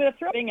 I'm going to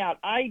throw a thing out.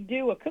 I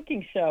do a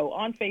cooking show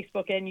on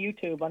Facebook and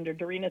YouTube under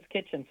Dorina's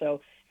Kitchen.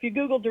 So if you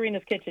Google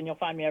Dorina's Kitchen, you'll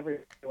find me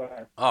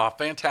everywhere. Oh,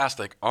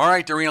 fantastic. All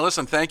right, Dorina,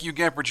 listen, thank you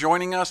again for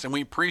joining us, and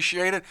we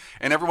appreciate it.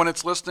 And everyone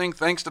that's listening,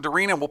 thanks to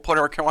Dorina. We'll put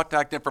her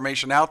contact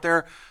information out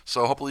there.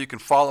 So hopefully you can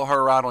follow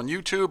her out on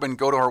YouTube and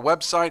go to her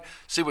website,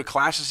 see what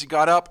classes you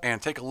got up,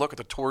 and take a look at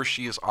the tours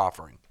she is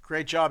offering.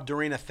 Great job,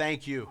 Dorina.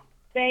 Thank you.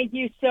 Thank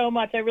you so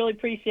much. I really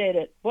appreciate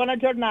it. Buona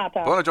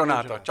giornata. Buona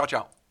giornata. Ciao,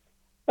 ciao.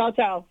 Ciao,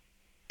 ciao.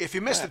 If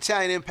you missed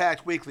Italian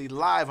Impact Weekly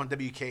live on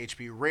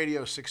WKHB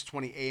Radio,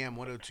 620 AM,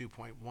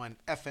 102.1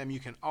 FM, you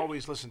can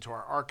always listen to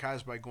our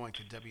archives by going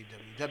to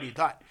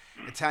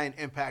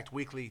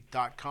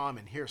www.italianimpactweekly.com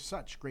and hear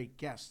such great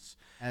guests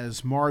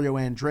as Mario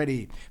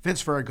Andretti,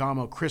 Vince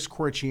Ferragamo, Chris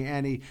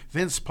Corciani,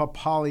 Vince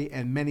Papali,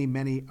 and many,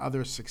 many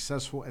other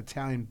successful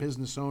Italian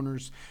business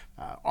owners,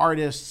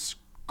 artists,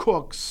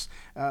 cooks,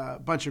 a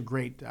bunch of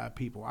great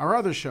people. Our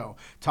other show,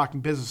 Talking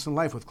Business and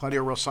Life with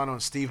Claudio Rossano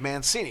and Steve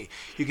Mancini.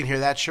 You can hear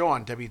that show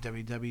on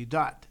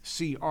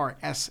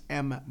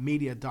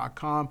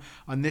www.crsmmedia.com.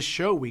 On this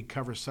show, we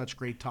cover such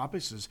great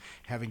topics as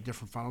having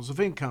different funnels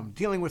of income,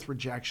 dealing with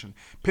rejection,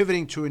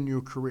 pivoting to a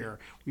new career.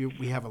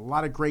 We have a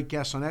lot of great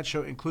guests on that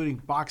show, including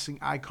boxing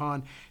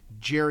icon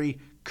Jerry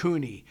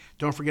Cooney.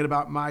 Don't forget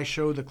about my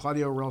show, The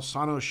Claudio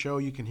Rossano Show.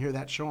 You can hear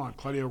that show on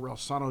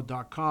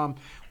ClaudioRossano.com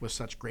with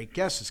such great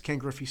guests as Ken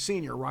Griffey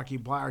Sr., Rocky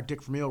Blyer,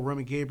 Dick Vermeil,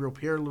 Roman Gabriel,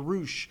 Pierre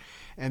LaRouche,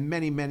 and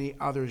many, many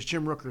others.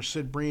 Jim Rooker,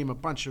 Sid Bream, a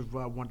bunch of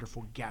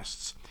wonderful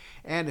guests.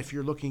 And if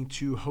you're looking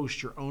to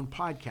host your own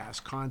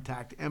podcast,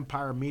 contact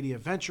Empire Media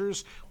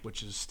Ventures,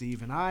 which is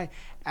Steve and I,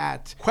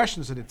 at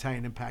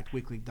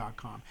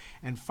questions@ItalianImpactWeekly.com.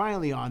 And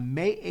finally, on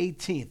May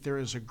 18th, there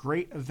is a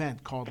great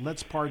event called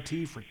Let's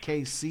Party for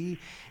KC.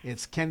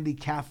 It's Kennedy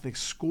Catholic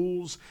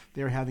Schools.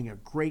 They're having a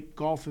great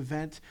golf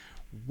event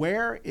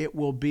where it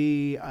will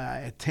be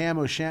at Tam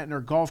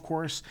O'Shanter Golf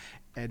Course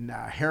in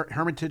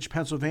Hermitage,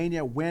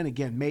 Pennsylvania. When,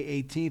 again, May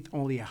 18th,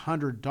 only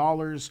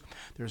 $100.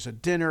 There's a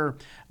dinner.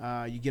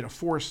 You get a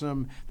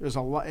foursome. There's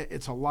a lot.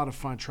 It's a lot of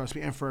fun, trust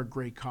me, and for a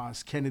great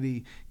cause.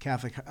 Kennedy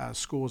Catholic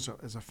School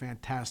is a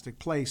fantastic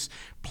place.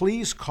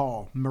 Please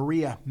call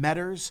Maria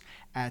Metters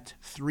at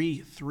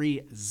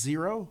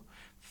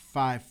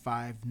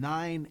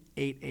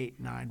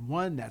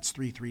 330-559-8891. That's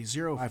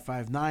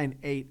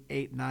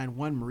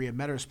 330-559-8891. Maria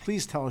Metters.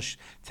 Please tell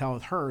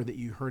her that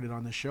you heard it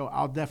on the show.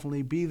 I'll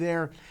definitely be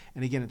there.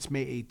 And again, it's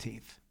May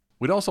 18th.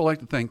 We'd also like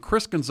to thank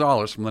Chris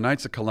Gonzalez from the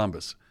Knights of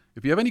Columbus.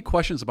 If you have any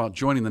questions about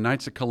joining the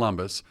Knights of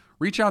Columbus,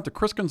 reach out to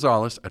Chris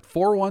Gonzalez at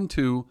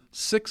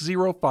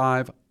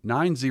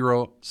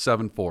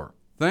 412-605-9074.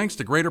 Thanks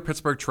to Greater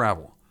Pittsburgh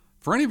Travel.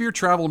 For any of your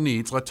travel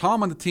needs, let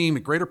Tom and the team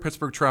at Greater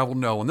Pittsburgh Travel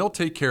know, and they'll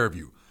take care of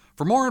you.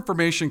 For more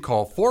information,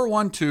 call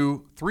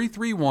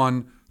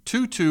 412-331-2600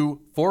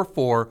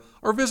 888-866-2244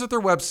 or visit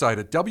their website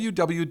at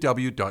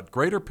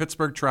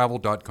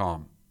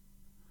www.greaterpittsburghtravel.com.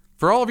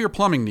 For all of your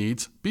plumbing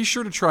needs, be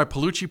sure to try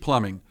Palucci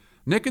Plumbing.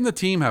 Nick and the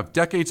team have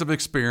decades of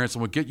experience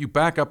and will get you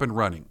back up and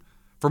running.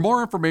 For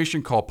more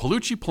information, call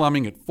Palucci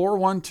Plumbing at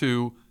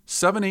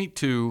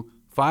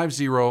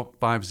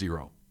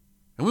 412-782-5050.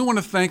 And we want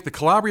to thank the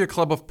Calabria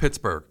Club of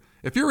Pittsburgh.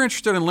 If you're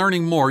interested in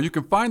learning more, you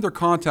can find their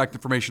contact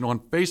information on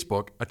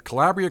Facebook at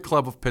Calabria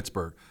Club of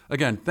Pittsburgh.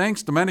 Again,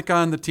 thanks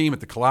Domenica and the team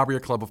at the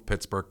Calabria Club of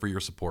Pittsburgh for your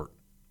support.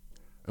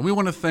 And we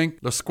want to thank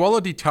La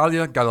Scuola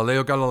d'Italia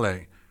Galileo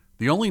Galilei,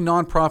 the only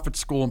nonprofit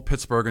school in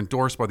Pittsburgh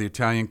endorsed by the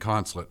Italian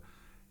Consulate.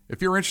 If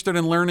you're interested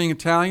in learning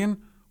Italian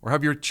or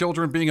have your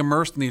children being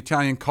immersed in the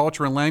Italian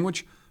culture and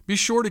language, be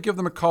sure to give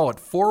them a call at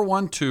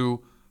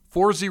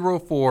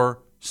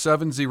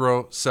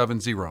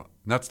 412-404-7070.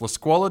 And that's La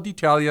Scuola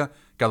d'Italia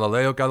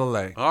Galileo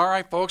Galilei. All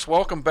right, folks,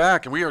 welcome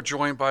back. And we are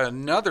joined by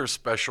another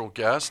special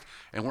guest,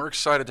 and we're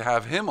excited to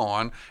have him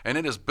on, and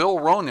it is Bill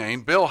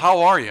Ronayne. Bill,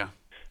 how are you?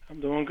 I'm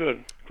doing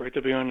good. Great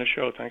to be on the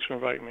show. Thanks for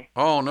inviting me.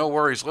 Oh, no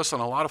worries. Listen,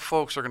 a lot of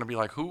folks are going to be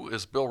like, who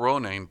is Bill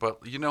Ronayne? But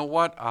you know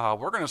what?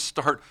 We're going to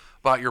start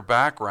about your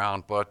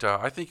background, but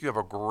I think you have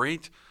a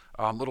great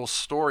little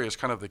story as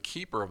kind of the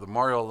keeper of the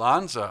Mario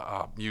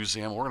Lanza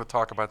Museum. We're going to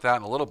talk about that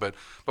in a little bit.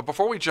 But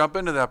before we jump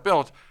into that,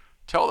 Bill,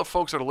 tell the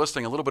folks that are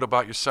listening a little bit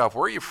about yourself.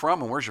 Where are you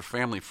from and where's your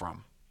family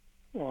from?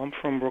 Well, I'm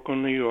from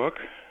Brooklyn, New York.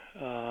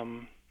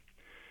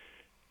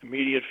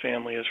 Immediate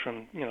family is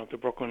from, the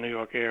Brooklyn, New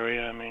York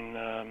area. I mean,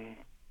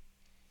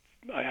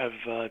 I have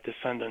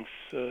descendants.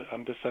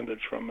 I'm descended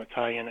from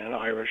Italian and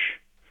Irish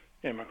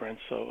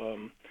immigrants, so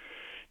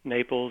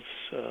Naples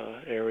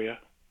area.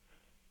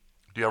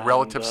 Do you have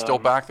relatives still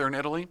back there in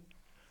Italy?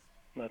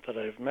 Not that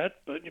I've met,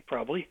 but you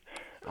probably.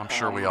 I'm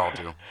sure we all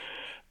do.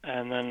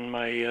 And then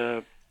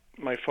my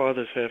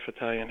father's half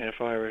Italian, half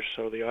Irish,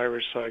 so the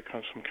Irish side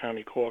comes from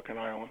County Cork in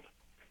Ireland.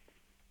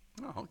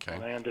 Oh, okay.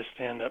 And I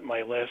understand that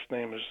my last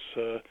name is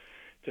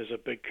there's a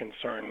big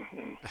concern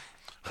in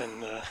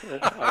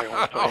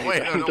Ireland. So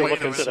wait a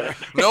minute.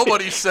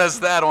 Nobody says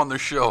that on the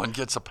show and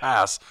gets a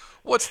pass.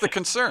 What's the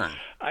concern?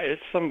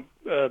 It's some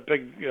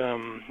big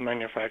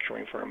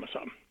manufacturing firm or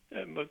something.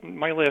 But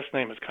my last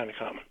name is kind of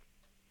common.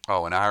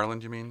 Oh, in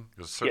Ireland, you mean?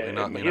 Because certainly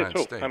not in the United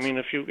States. I mean,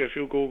 if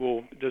you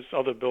Google, there's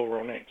other Bill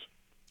Ronaynes.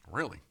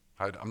 Really?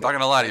 I'm not going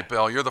to lie to you,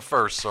 Bill. You're the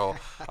first, so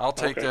I'll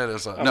take that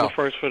as a... I'm the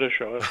first for the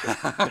show.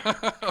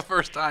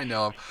 First I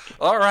know him.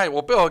 All right.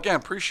 Well, Bill, again,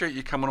 appreciate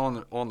you coming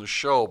on the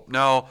show.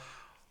 Now,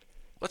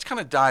 let's kind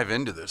of dive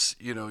into this.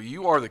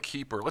 You are the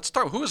keeper. Let's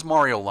start. Who is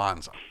Mario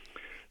Lanza?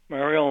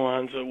 Mario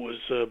Lanza was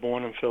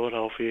born in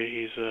Philadelphia.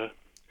 He's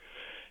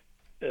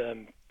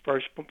a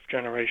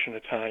first-generation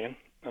Italian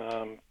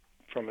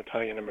from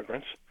Italian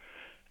immigrants.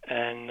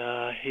 And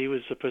he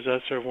was the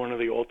possessor of one of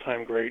the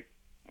all-time great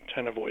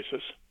tenor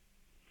voices.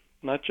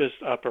 Not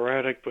just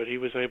operatic, but he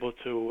was able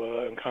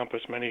to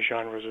encompass many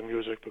genres of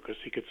music because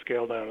he could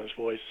scale down his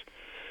voice.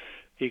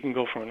 He can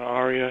go from an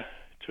aria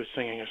to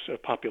singing a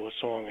popular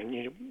song, and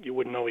you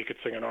wouldn't know he could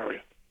sing an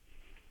aria.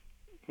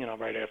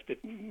 Right after,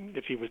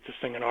 if he was to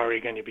sing an aria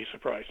again, you'd be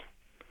surprised.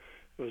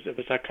 It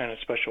was that kind of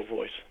special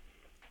voice.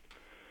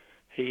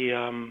 He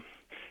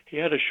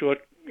had a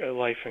short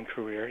life and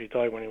career. He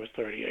died when he was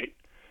 38,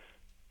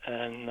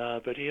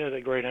 but he had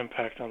a great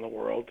impact on the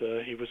world.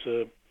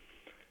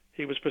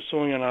 He was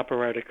pursuing an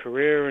operatic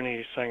career, and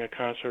he sang a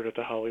concert at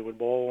the Hollywood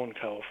Bowl in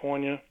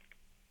California,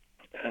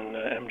 and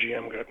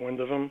MGM got wind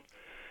of him.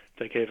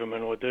 They gave him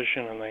an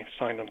audition, and they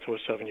signed him to a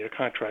 7-year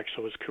contract,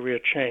 so his career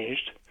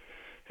changed,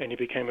 and he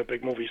became a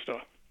big movie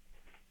star.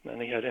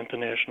 Then he had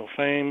international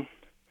fame,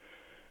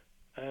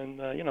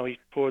 and, he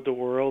toured the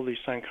world. He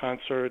sang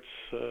concerts,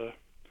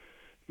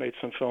 made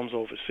some films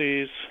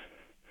overseas,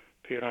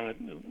 appeared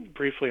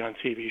briefly on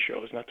TV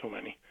shows, not too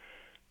many.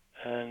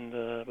 And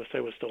but they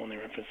were still in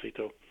their infancy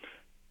too.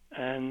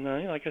 And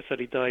like I said,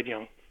 he died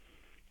young.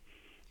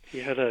 He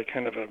had a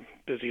kind of a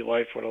busy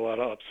life with a lot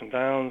of ups and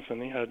downs, and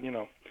he had,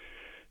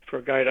 for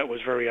a guy that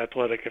was very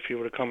athletic, if you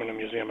were to come in the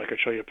museum, I could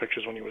show you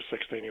pictures when he was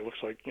 16. He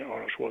looks like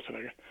Arnold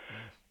Schwarzenegger.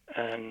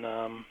 And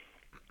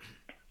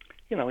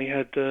he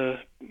had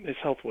his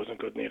health wasn't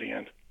good near the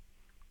end,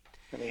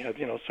 and he had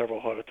several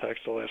heart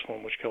attacks. The last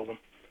one which killed him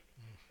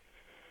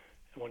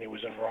when he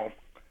was in Rome.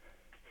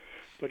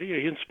 But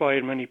he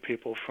inspired many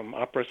people, from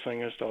opera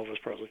singers to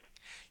Elvis Presley.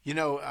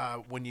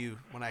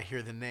 When I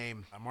hear the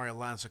name Mario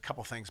Lanza, a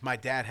couple things. My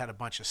dad had a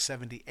bunch of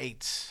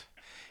 78s,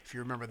 if you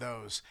remember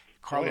those.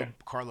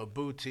 Carlo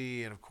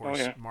Butti, and of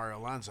course Mario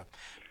Lanza.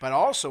 But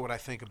also what I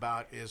think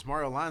about is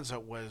Mario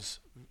Lanza was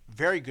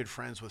very good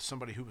friends with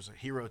somebody who was a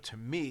hero to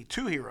me,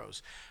 two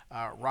heroes,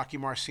 Rocky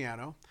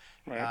Marciano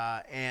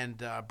and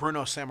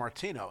Bruno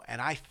Sammartino.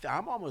 And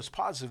I'm almost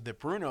positive that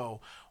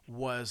Bruno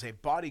was a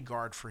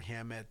bodyguard for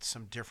him at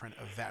some different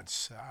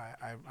events.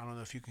 I don't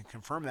know if you can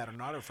confirm that or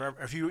not, or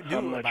if you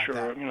knew about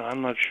that.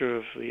 I'm not sure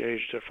of the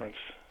age difference,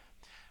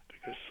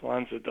 because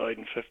Lanza died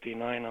in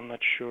 '59. I'm not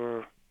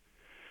sure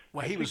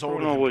Well, he was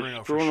older than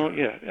Bruno for sure.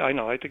 Yeah, I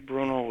know. I think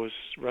Bruno was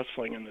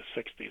wrestling in the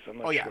 60s. I'm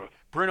not sure.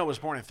 Bruno was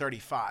born in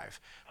 35.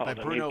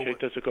 But Bruno,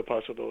 that's a good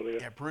possibility.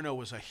 Yeah, Bruno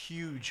was a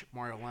huge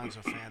Mario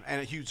Lanza fan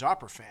and a huge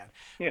opera fan.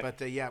 Yeah. But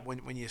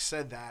when you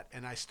said that,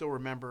 and I still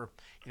remember,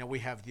 we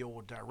have the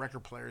old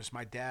record players.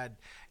 My dad,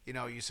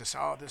 used to say,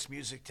 "Oh, this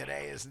music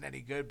today isn't any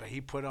good," but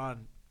he put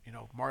on,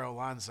 Mario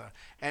Lanza,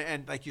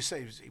 and like you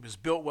say, he was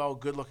built well,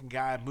 good-looking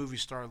guy, movie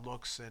star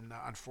looks, and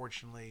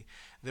unfortunately,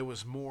 there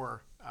was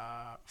more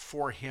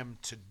for him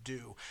to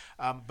do.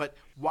 But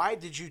why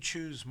did you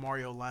choose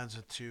Mario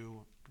Lanza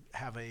to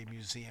have a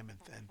museum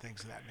and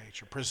things of that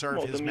nature,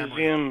 preserve his memory? The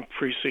museum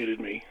preceded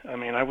me. I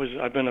mean,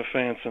 I've been a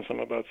fan since I'm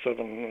about 7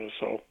 or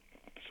so.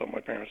 So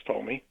my parents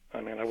told me.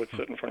 I mean, I would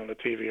sit in front of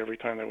the TV every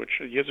time they would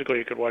show. Years ago,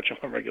 you could watch them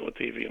on regular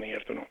TV in the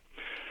afternoon.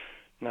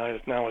 Now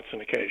it's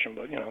an occasion,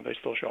 but they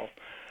still show.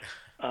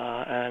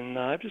 And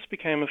I just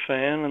became a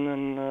fan, and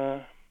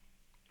then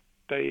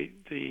they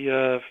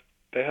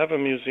have a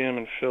museum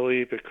in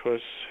Philly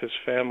because his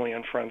family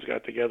and friends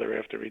got together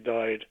after he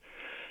died,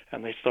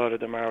 and they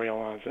started the Mario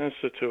Lanza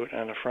Institute.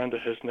 And a friend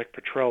of his, Nick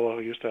Petrella,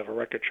 who used to have a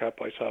record shop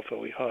by South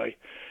Philly High,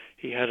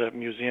 he had a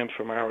museum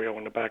for Mario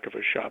in the back of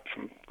his shop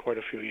from quite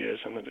a few years,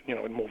 and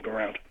it moved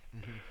around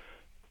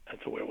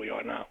to where we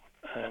are now.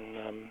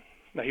 And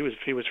now he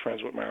was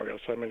friends with Mario,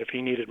 so I mean, if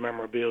he needed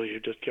memorabilia,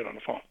 you'd just get on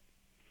the phone,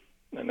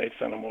 and they'd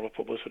send him all the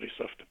publicity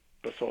stuff.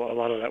 But so a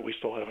lot of that we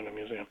still have in the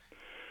museum: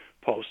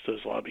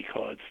 posters, lobby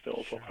cards,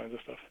 stills, all kinds of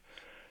stuff.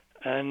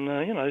 And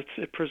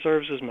it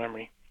preserves his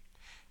memory.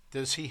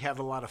 Does he have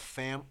a lot of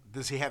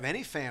Does he have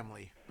any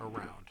family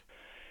around?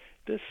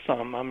 There's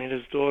some. I mean,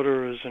 his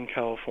daughter is in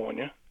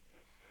California.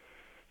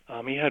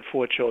 He had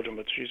 4 children,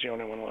 but she's the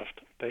only one left.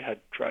 They had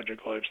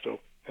tragic lives too,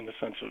 in the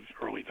sense of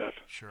early death.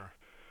 Sure.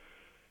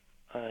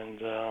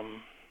 And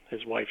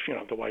his wife,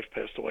 the wife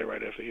passed away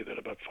right after he did,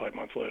 about 5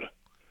 months later.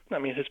 I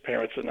mean, his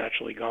parents are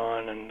naturally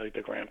gone, and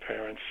the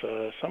grandparents.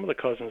 Some of the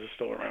cousins are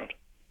still around.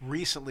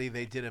 Recently,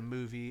 they did a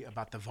movie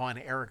about the Von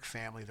Erich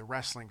family, the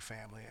wrestling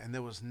family, and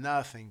there was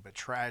nothing but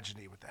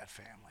tragedy with that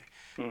family.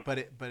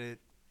 But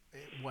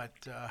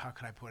how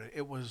can I put it?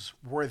 It was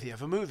worthy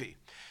of a movie.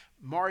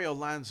 Mario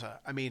Lanza,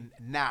 I mean,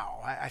 now,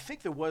 I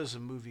think there was a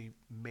movie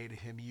made of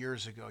him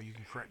years ago. You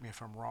can correct me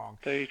if I'm wrong.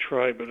 They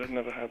tried, but it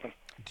never happened.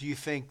 Do you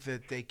think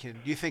that do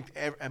you think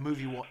a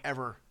movie will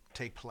ever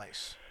take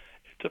place?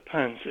 It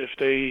depends. If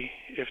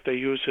they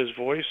use his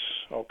voice,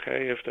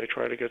 okay. If they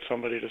try to get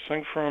somebody to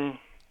sing for him,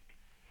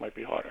 might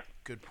be harder.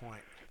 Good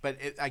point. But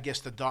I guess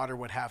the daughter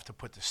would have to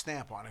put the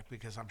stamp on it,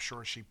 because I'm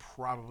sure she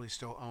probably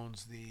still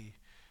owns the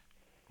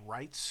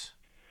rights.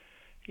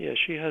 Yeah,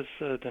 she has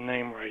the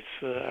name rights.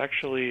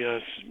 Actually,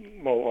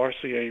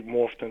 RCA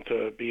morphed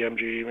into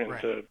BMG,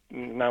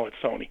 now it's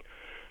Sony.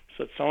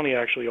 So Sony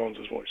actually owns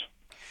his voice.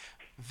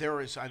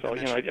 There is.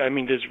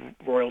 There's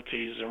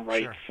royalties and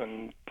rights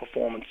and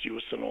performance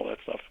use and all that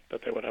stuff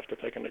that they would have to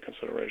take into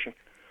consideration.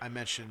 I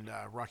mentioned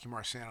Rocky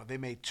Marciano. They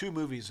made 2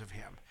 movies of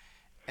him,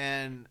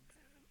 and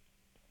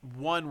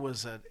one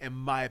was, in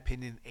my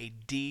opinion, a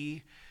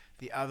D.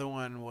 The other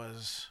one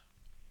was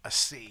a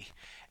C,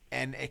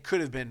 and it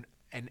could have been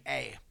an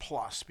A+,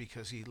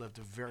 because he lived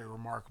a very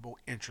remarkable,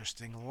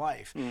 interesting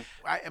life. In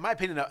my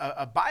opinion,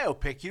 a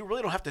biopic, you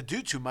really don't have to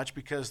do too much,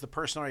 because the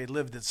person already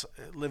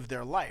lived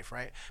their life,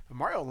 right? But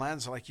Mario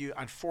Lanza, like you,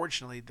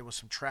 unfortunately, there was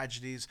some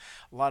tragedies,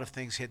 a lot of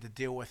things he had to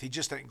deal with. He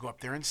just didn't go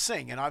up there and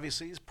sing, and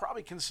obviously he's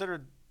probably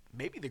considered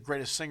maybe the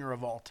greatest singer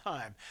of all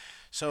time.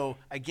 So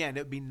again,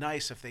 it would be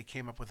nice if they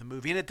came up with a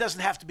movie, and it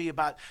doesn't have to be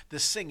about the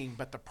singing,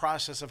 but the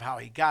process of how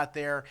he got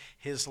there,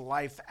 his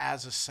life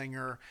as a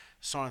singer,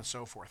 so on and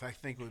so forth. I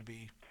think it would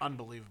be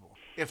unbelievable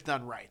if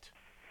done right.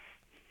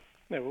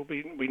 Yeah, it would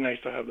be nice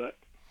to have that.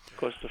 Of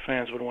course, the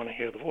fans would want to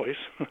hear the voice.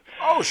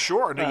 Oh,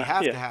 sure. No, you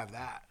have to have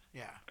that.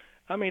 Yeah.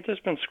 I mean, there's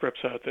been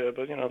scripts out there,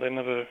 but they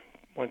never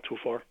went too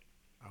far.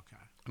 Okay.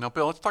 Now,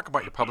 Bill, let's talk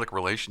about your public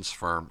relations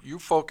firm. You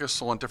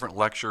focus on different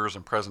lectures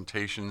and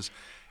presentations,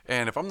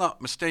 and if I'm not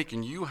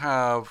mistaken, you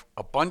have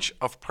a bunch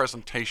of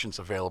presentations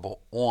available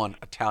on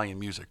Italian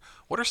music.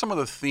 What are some of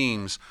the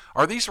themes?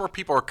 Are these where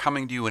people are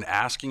coming to you and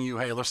asking you,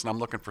 hey, listen, I'm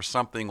looking for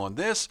something on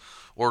this,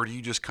 or do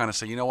you just kind of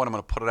say, you know what, I'm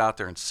going to put it out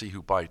there and see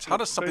who bites? How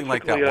does something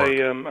like that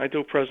work? I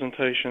do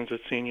presentations at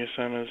senior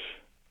centers,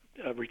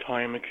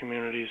 retirement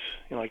communities,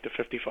 like the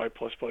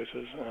 55-plus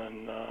places,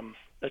 and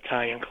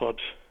Italian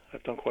clubs.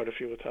 I've done quite a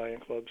few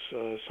Italian clubs,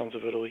 Sons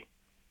of Italy.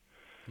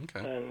 Okay.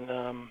 And,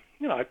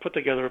 I put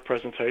together a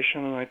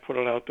presentation, and I put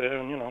it out there,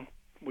 and,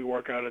 we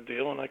work out a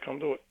deal, and I come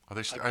to it. Are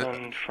they I've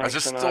done Frank is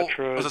this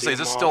Sinatra, still, is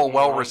this still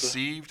well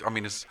received? I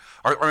mean,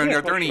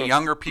 are there any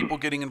younger people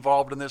getting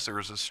involved in this, or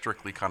is this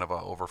strictly kind of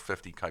a over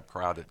 50 type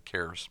crowd that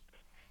cares?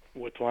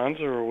 With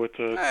Lanza or with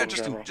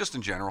just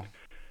in general?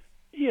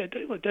 Yeah,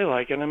 they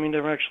like it. I mean,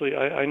 they're actually,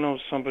 I know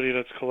somebody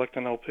that's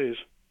collecting LPs.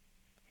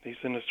 He's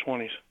in his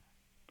 20s.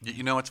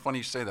 You know, it's funny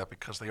you say that,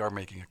 because they are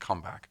making a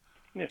comeback.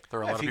 Yeah. There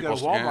are a lot of if you people.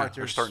 go to Walmart,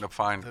 they're starting to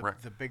find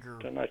the bigger.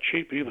 They're not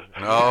cheap either.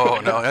 No.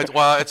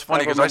 It's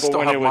funny because I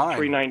still have mine.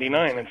 mine.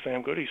 $3.99 in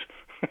Sam Goodies.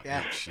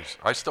 Yeah. Jeez.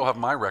 I still have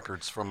my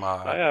records from.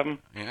 I have them.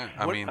 Yeah,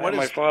 I have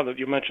my father.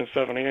 You mentioned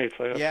 78.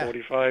 I have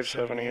 45,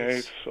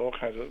 78, all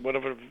kinds of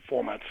whatever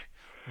formats.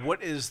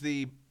 What is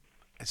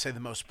I'd say, the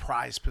most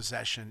prized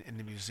possession in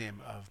the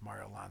museum of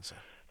Mario Lanza?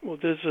 Well,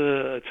 there's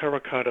a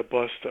terracotta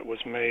bust that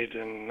was made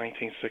in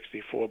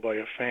 1964 by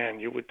a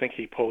fan. You would think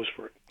he posed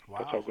for it. Wow.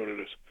 That's how good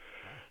it is.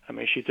 I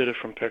mean, she did it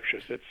from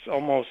pictures. It's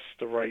almost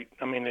the right.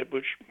 I mean,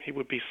 he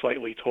would be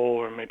slightly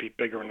taller, maybe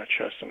bigger in the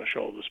chest and the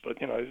shoulders, but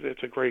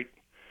it's a great.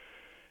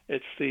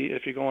 It's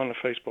if you go on the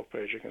Facebook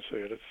page, you can see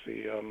it. It's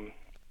the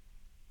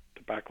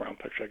background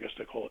picture, I guess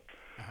they call it.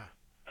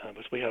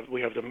 But we have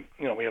we have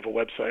a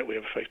website, we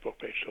have a Facebook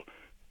page, so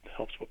it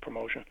helps with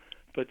promotion.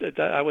 But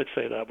I would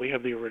say that we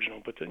have the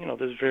original, but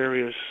there's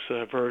various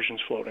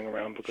versions floating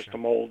around because the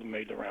mold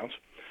made the rounds.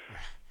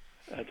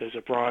 There's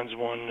a bronze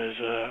one, there's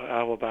a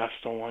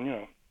alabaster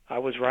one. I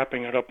was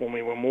wrapping it up when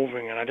we were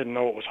moving, and I didn't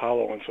know it was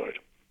hollow inside.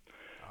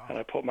 Oh. And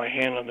I put my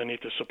hand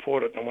underneath to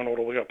support it, and went all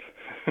the way up.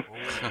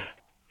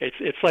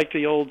 It's like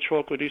the old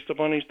chocolate Easter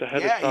bunnies. The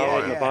head is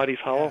solid and the body's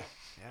hollow.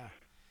 Yeah.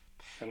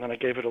 And then I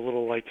gave it a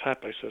little light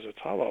tap. I says, it's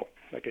hollow,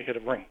 like I hit a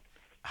ring.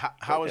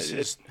 How is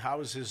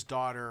his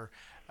daughter?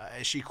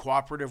 Is she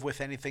cooperative with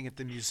anything at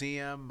the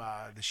museum?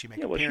 Does she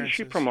make appearances?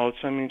 She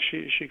promotes. I mean,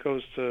 she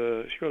goes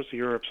to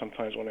Europe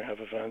sometimes when they have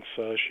events.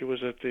 She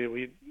was at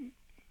we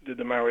did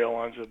the Mario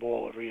Lanza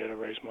Ball every year to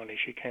raise money.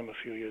 She came a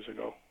few years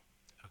ago.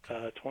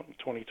 Okay.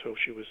 22,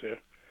 she was there.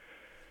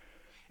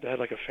 They had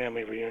like a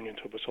family reunion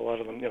too, but a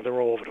lot of them,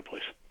 they're all over the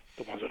place.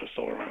 The ones that are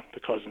still around, the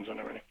cousins and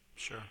everything.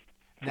 Sure.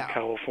 From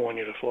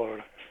California to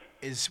Florida.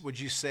 Would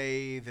you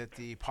say that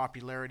the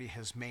popularity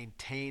has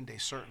maintained a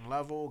certain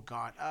level,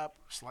 gone up,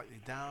 slightly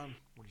down?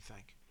 What do you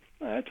think?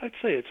 I'd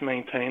say it's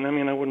maintained. I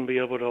mean, I wouldn't be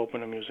able to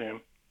open a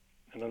museum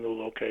in a new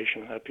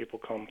location and have people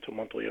come to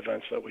monthly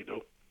events that we do.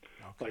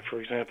 Okay. Like,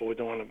 for example, we're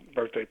doing a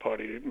birthday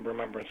party,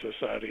 Remembrance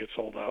Society. It's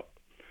sold out.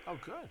 Oh,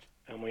 good.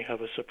 And we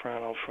have a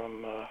soprano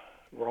from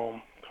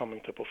Rome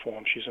coming to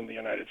perform. She's in the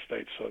United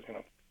States, so,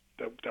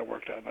 that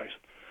worked out nice.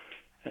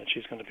 And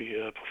she's going to be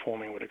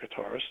performing with a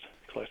guitarist,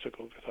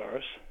 classical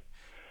guitarist.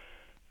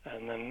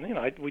 And then,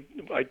 I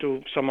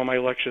do some of my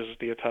lectures,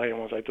 the Italian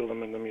ones, I do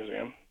them in the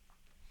museum.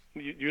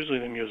 Usually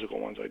the musical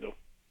ones I do.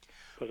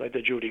 Because I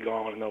did Judy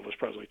Garland and Elvis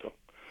Presley, too.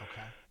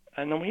 Okay.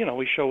 And then,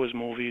 we show his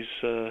movies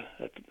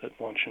at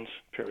luncheons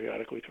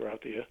periodically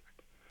throughout the year.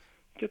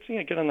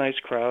 Get a nice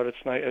crowd. It's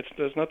nice.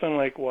 There's nothing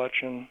like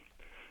watching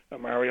a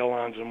Mario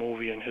Lanza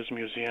movie in his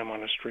museum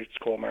on the streets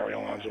called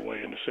Mario Lanza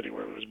Way in the city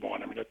where he was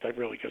born. I mean, that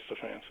really gets the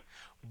fans.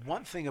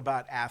 One thing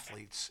about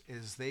athletes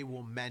is they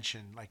will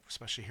mention, like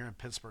especially here in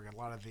Pittsburgh, a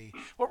lot of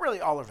really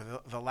all over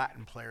the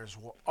Latin players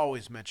will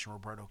always mention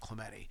Roberto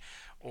Clemente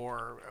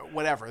or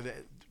whatever.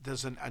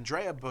 Does an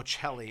Andrea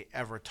Bocelli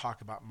ever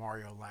talk about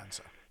Mario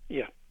Lanza?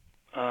 Yeah.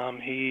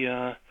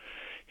 I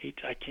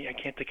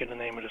can't think of the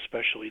name of the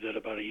special he did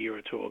about a year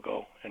or two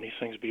ago, and he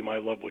sings "Be My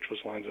Love," which was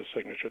Lanza's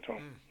signature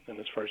tune in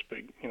his first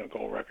big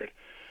gold record.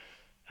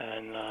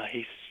 And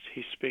he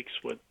speaks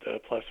with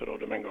Placido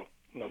Domingo,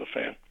 another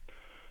fan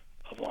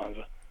of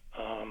Lanza,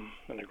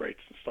 and a great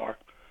star.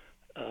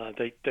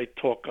 They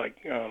talk like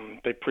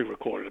they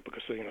pre-recorded it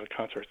because the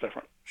concert's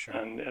different. Sure.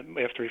 And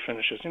after he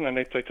finishes,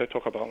 they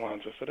talk about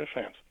Lanza, so they're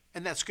fans.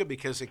 And that's good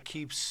because it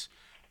keeps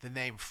the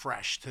name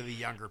fresh to the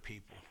younger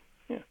people.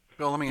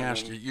 Bill, let me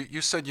ask you.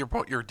 You said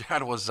your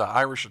dad was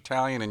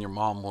Irish-Italian and your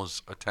mom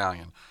was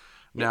Italian.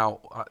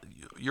 Now,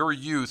 your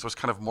youth was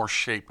kind of more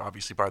shaped,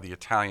 obviously, by the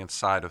Italian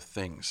side of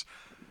things.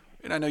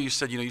 And I know you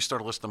said, you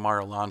started listening to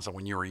Mario Lanza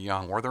when you were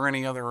young. Were there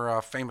any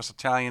other famous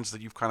Italians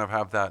that you've kind of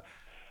have that,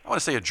 I want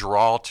to say a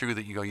draw to,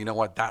 that you go, you know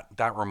what,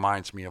 that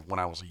reminds me of when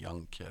I was a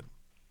young kid?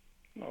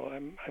 Well,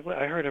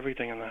 I heard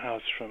everything in the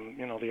house from,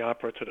 the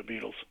opera to the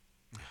Beatles.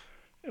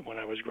 When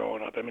I was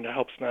growing up. I mean, it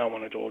helps now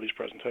when I do all these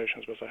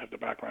presentations because I have the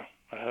background.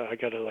 I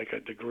got a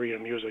degree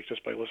in music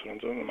just by listening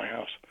to them in my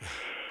house.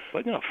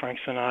 But, Frank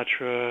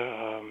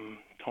Sinatra,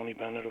 Tony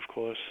Bennett, of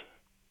course,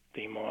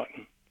 Dean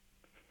Martin,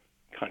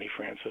 Connie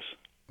Francis.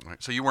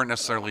 Right. So you weren't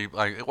necessarily,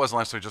 it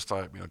wasn't necessarily just,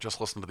 just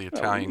listen to the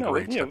Italian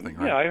greats type thing,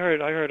 right? Yeah, I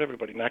heard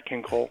everybody. Nat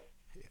King Cole.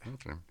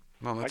 Okay.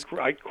 No, that's...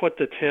 I caught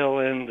the tail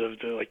end of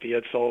the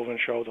Ed Sullivan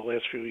Show the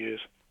last few years.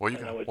 Well,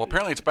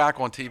 apparently it's back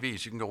on TV,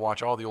 so you can go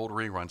watch all the old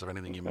reruns of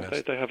anything you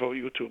missed. They have a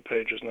YouTube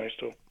page. It's nice,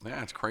 too.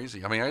 Yeah, it's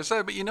crazy. I mean, I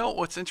said, but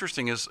what's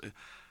interesting is,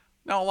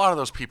 now a lot of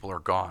those people are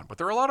gone, but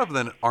there are a lot of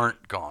them that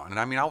aren't gone. And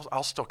I mean,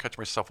 I'll still catch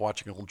myself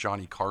watching old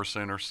Johnny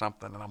Carson or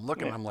something, and I'm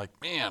looking, and I'm like,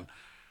 man,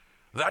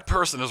 that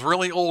person is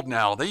really old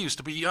now. They used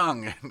to be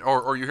young.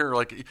 or you hear,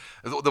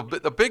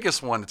 the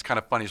biggest one that's kind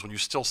of funny is when you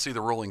still see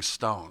the Rolling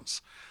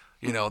Stones.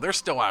 They're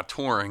still out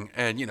touring,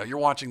 and, you're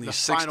watching these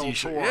 60s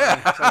shows.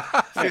 Yeah. It's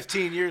like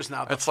 15 years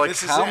now. It's like,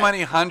 how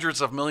many hundreds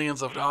of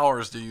millions of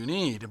dollars do you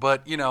need?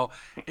 But,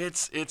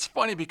 it's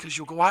funny because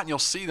you'll go out and you'll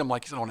see them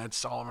like, on Ed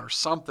Sullivan or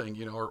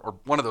something, or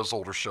one of those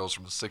older shows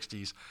from the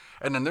 60s.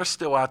 And then they're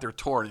still out there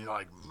touring. And you're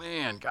like,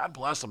 man, God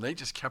bless them. They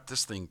just kept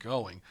this thing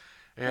going.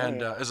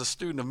 And as a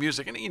student of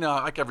music, and,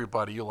 like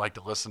everybody, you like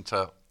to listen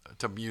to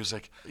to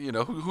music. You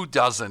know, who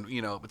doesn't?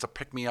 You know, it's a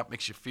pick-me-up,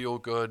 makes you feel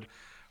good.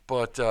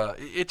 But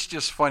it's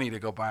just funny to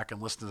go back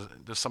and listen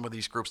to some of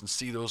these groups and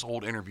see those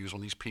old interviews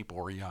when these people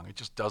were young. It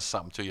just does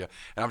something to you.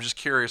 And I'm just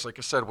curious, like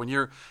I said, when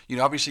you're,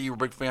 obviously you were a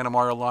big fan of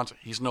Mario Lanza.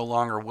 He's no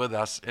longer with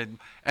us. And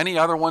any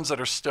other ones that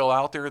are still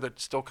out there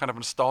that's still kind of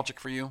nostalgic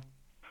for you?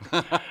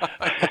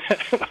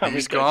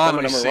 He's gone.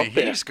 Let me see.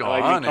 He's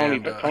gone.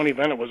 Tony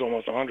Bennett was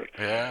almost 100.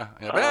 Yeah.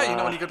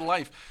 But he good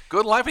life.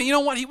 Good life. And you know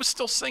what? He was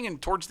still singing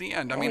towards the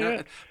end. I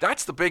mean,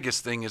 that's the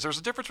biggest thing is there's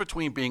a difference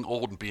between being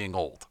old and being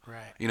old.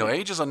 Right.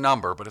 Age is a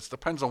number, but it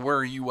depends on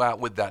where you at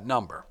with that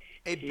number.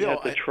 Hey, He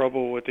Bill, had the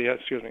trouble with the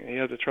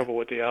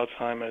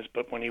Alzheimer's,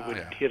 but when he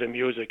would hear the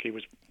music, he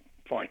was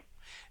fine.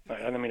 I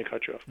didn't mean to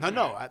cut you off.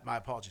 No, my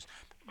apologies.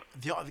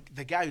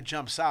 The guy who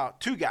jumps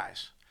out, two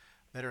guys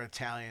that are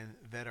Italian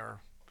that are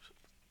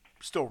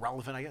still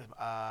relevant, I guess.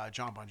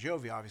 John Bon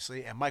Jovi,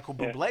 obviously, and Michael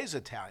Bublé's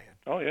Italian.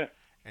 Oh yeah,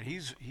 and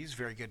he's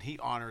very good. He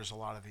honors a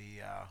lot of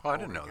the. I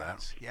didn't know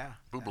guys. that. Yeah,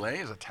 Bublé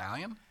is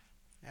Italian.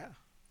 Yeah,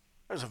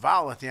 there's a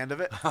vowel at the end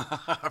of it.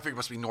 I think it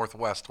must be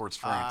northwest towards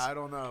France. I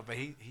don't know, but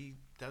he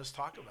does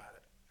talk about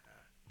it.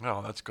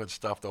 Well, that's good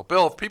stuff, though.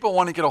 Bill, if people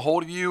want to get a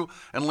hold of you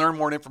and learn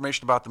more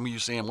information about the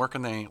museum, where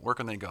can they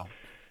go?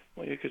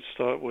 Well, you could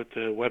start with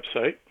the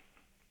website.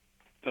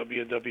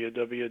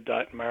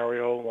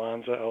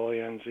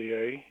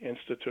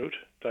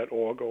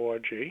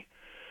 www.mariolanza.org,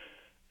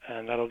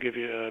 and that'll give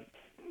you,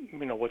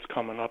 what's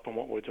coming up and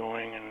what we're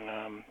doing,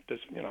 and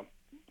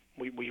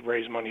we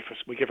raise money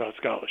we give out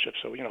scholarships,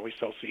 so we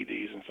sell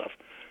CDs and stuff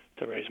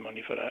to raise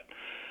money for that,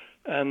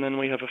 and then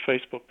we have a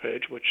Facebook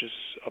page which is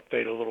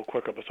updated a little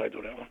quicker besides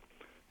that one,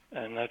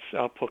 and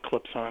I'll put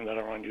clips on that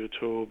are on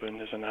YouTube,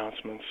 and there's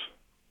announcements.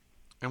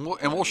 And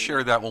we'll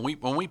share that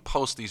when we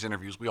post these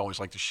interviews. We always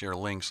like to share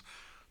links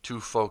to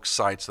folks'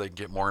 sites so they can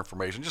get more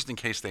information, just in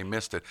case they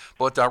missed it.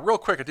 But real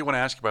quick, I do want to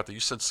ask you about that.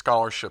 You said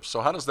scholarships. So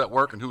how does that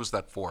work, and who is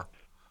that for?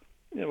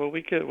 Yeah, well,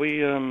 we give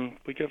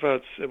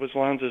out. It was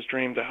Lanza's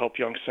dream to help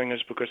young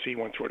singers because he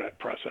went through that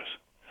process,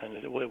 and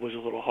it was a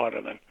little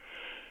harder then.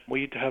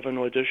 We have an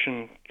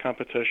audition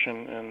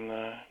competition,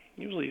 and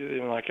usually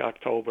in like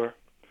October,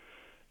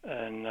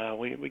 and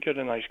we get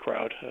a nice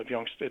crowd of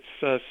youngsters.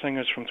 It's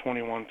singers from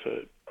 21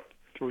 through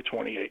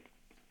 28.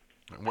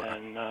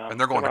 And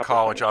they're going to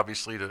college,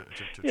 obviously, to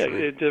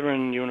train. They're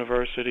in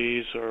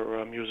universities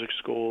or music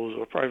schools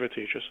or private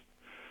teachers,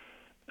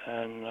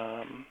 and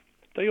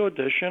they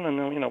audition, and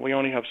then we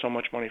only have so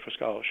much money for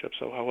scholarships,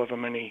 so however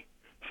many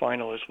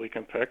finalists we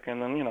can pick,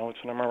 and then it's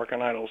an American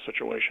Idol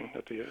situation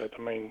at the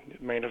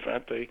main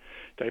event. They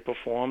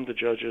perform, the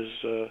judges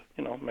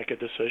make a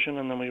decision,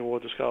 and then we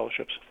award the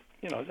scholarships.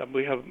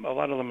 We have a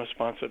lot of them are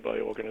sponsored by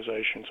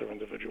organizations or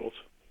individuals.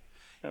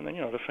 And then,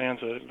 the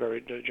fans are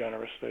very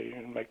generous. They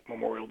make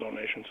memorial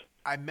donations.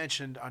 I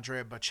mentioned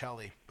Andrea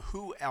Bocelli.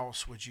 Who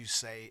else would you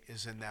say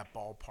is in that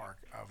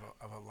ballpark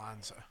of a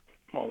Lanza?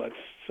 Well, that's,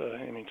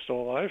 still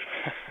alive?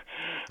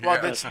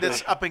 Well, that's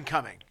up and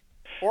coming.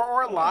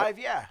 Or alive,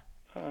 yeah.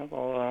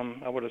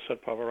 I would have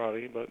said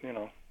Pavarotti, but,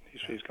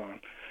 he's gone.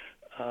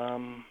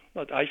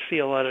 But I see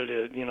a lot of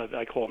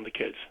I call them the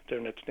kids. They're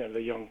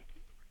the young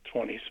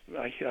 20s.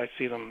 I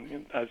see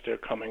them as they're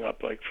coming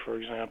up. Like, for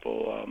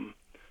example...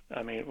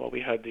 we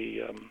had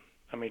the,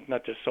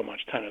 not just so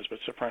much tenors, but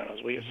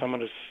sopranos. Some of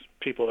the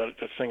people that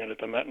sing it at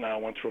the Met now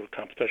went through a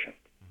competition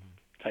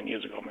 10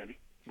 years ago, maybe.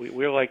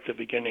 We're like the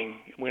beginning.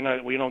 We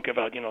don't give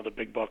out, the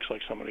big bucks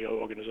like some of the other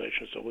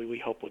organizations. So we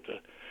help with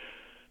with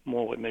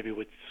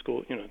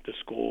school, the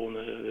school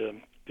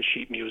and the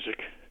sheet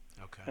music,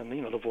 and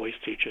the voice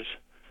teachers.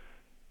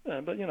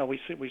 But we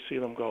see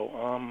them go.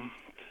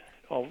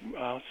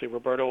 Let's see,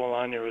 Roberto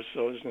Alagna is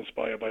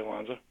inspired by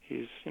Lanza.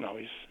 He's in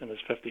his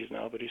 50s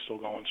now, but he's still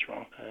going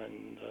strong.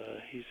 And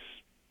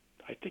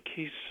I think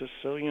he's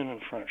Sicilian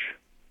and French.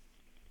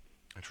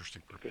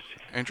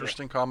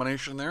 Interesting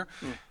combination there.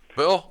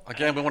 Bill,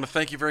 again, we want to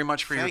thank you very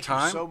much for your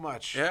time. Thank you so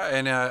much. Yeah,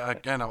 and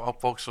again, I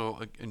hope folks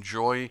will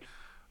enjoy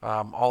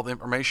all the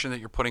information that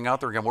you're putting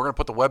out there. Again, we're going to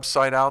put the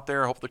website out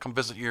there. Hopefully come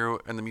visit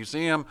you in the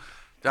museum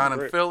down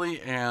in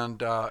Philly,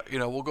 and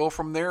we'll go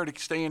from there to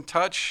stay in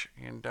touch.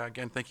 And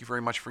again, thank you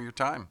very much for your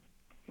time.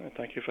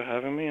 Thank you for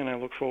having me, and I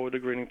look forward to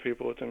greeting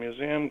people at the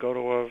museum. Go to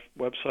our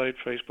website,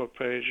 Facebook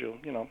page. You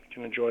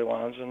can enjoy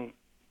Lanza, and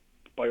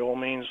by all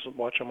means,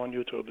 watch them on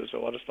YouTube. There's a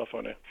lot of stuff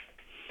on there.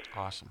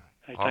 Awesome.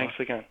 Hey, thanks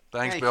again.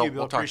 Thanks, Thank Bill. you,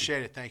 Bill.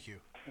 Appreciate it. Thank you.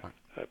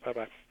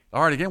 Bye-bye.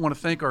 All right, again, I want to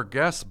thank our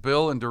guests,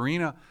 Bill and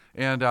Dorina.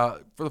 And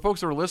for the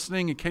folks that are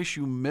listening, in case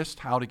you missed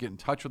how to get in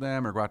touch with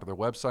them or go out to their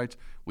websites,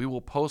 we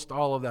will post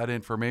all of that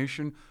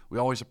information. We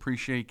always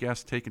appreciate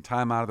guests taking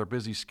time out of their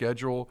busy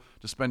schedule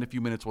to spend a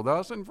few minutes with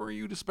us, and for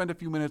you to spend a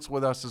few minutes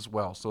with us as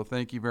well. So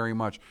thank you very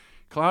much.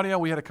 Claudia,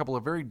 we had a couple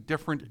of very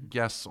different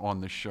guests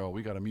on this show.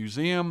 We got a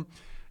museum,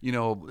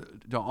 to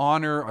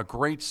honor a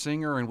great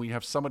singer, and we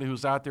have somebody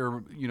who's out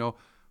there,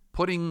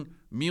 putting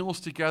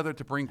meals together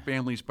to bring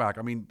families back.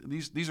 I mean,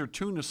 these are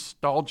two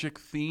nostalgic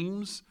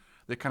themes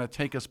that kind of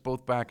take us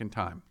both back in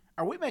time.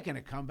 Are we making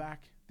a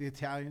comeback, the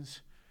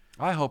Italians?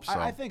 I hope so.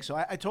 I think so.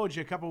 I told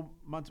you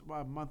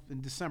a month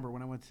in December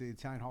when I went to the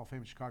Italian Hall of Fame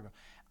in Chicago.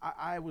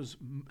 I was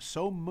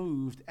so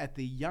moved at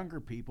the younger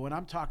people, and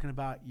I'm talking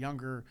about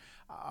younger,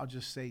 I'll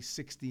just say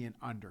 60 and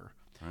under,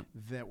 right,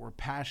 that were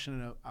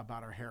passionate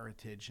about our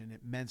heritage, and it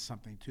meant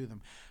something to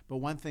them. But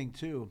one thing,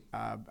 too,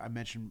 I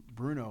mentioned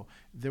Bruno.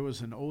 There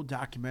was an old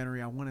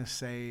documentary, I want to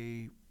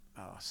say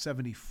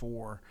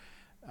 74.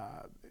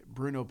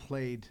 Bruno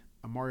played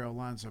a Mario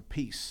Lanza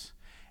piece,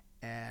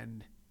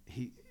 and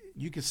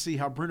you could see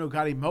how Bruno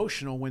got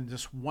emotional when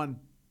this one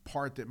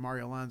part that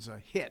Mario Lanza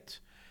hit,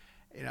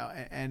 and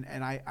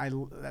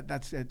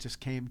that just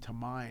came to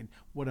mind.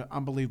 What an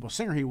unbelievable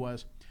singer he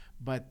was,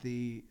 but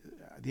the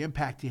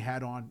impact he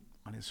had on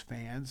his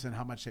fans and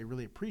how much they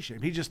really appreciate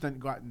him. He just didn't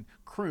go out and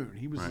croon.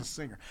 He was a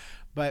singer.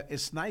 But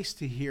it's nice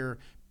to hear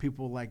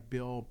people like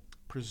Bill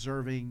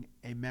preserving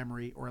a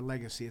memory or a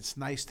legacy. It's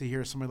nice to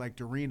hear somebody like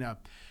Dorina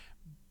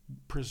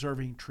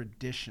preserving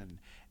tradition.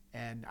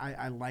 And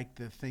I like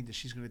the thing that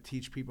she's going to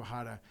teach people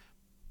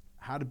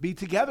how to be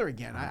together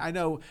again. I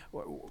know,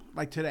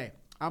 like today,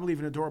 I'm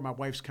leaving the door. My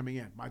wife's coming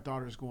in. My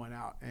daughter's going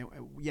out. And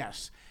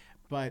yes,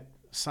 but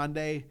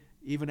Sunday,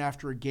 even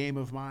after a game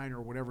of mine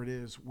or whatever it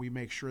is, we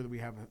make sure that we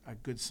have a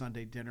good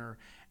Sunday dinner,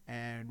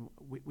 and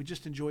we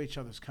just enjoy each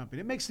other's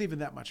company. It makes it even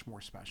that much more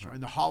special. Right.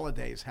 And the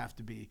holidays have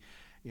to be,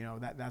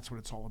 that's what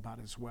it's all about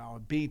as well.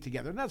 And being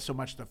together, not so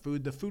much the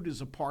food. The food is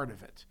a part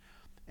of it.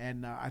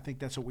 And I think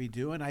that's what we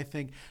do. And I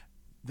think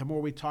the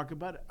more we talk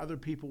about it, other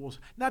people will.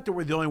 Not that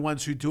we're the only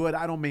ones who do it.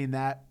 I don't mean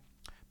that.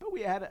 But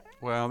we add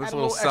there's a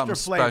little something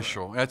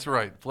special. That's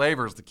right.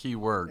 Flavor is the key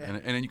word. Yeah.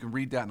 And you can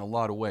read that in a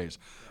lot of ways.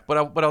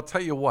 Yeah. But I'll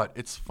tell you what.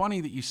 It's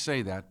funny that you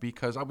say that,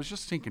 because I was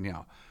just thinking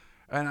now.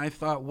 And I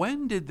thought,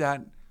 when did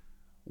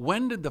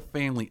the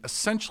family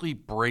essentially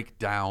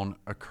breakdown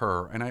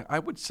occur? And I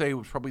would say it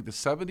was probably the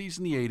 70s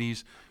and the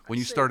 80s when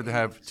you started to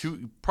have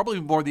probably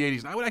more the 80s.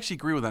 And I would actually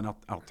agree with that, and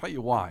I'll tell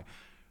you why.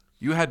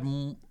 You had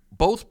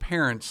both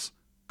parents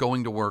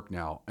going to work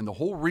now, and the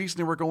whole reason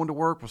they were going to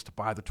work was to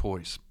buy the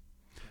toys.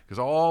 Because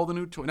all the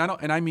new toys,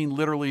 and I mean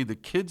literally the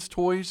kids'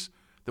 toys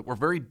that were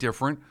very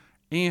different,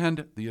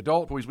 and the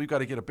adult toys. We've got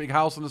to get a big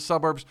house in the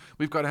suburbs.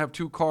 We've got to have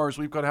 2 cars.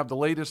 We've got to have the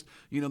latest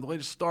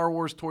Star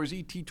Wars toys,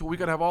 ET toys. We've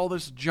got to have all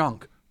this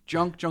junk.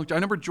 I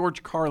remember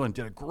George Carlin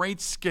did a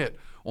great skit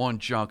on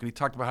junk, and he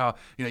talked about how,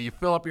 you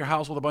fill up your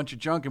house with a bunch of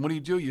junk, and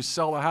what do? You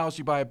sell the house,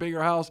 you buy a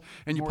bigger house,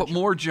 and you put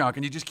more junk,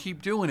 and you just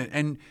keep doing it.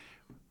 And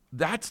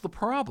that's the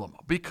problem,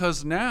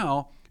 because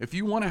now if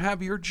you want to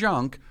have your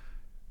junk,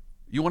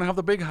 you want to have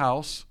the big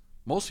house,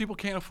 most people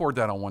can't afford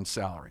that on one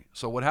salary.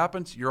 So what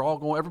happens?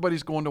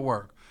 Everybody's going to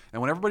work.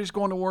 And when everybody's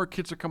going to work,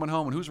 kids are coming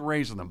home, and who's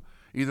raising them?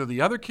 Either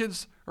the other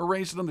kids are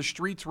raising them, the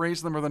streets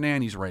raising them, or the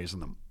nanny's raising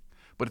them.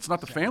 But it's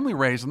not the family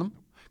raising them,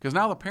 because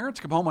now the parents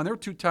come home and they're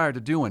too tired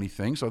to do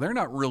anything, so they're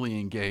not really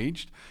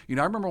engaged. I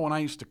remember when I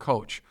used to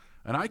coach,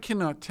 and I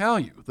cannot tell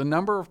you the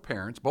number of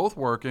parents, both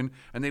working,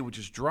 and they would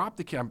just drop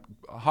the kid.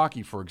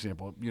 Hockey, for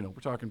example, we're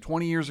talking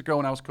 20 years ago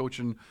when I was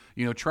coaching,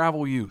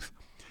 travel youth.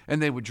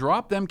 And they would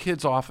drop them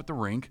kids off at the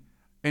rink,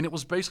 and it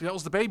was basically, I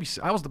was the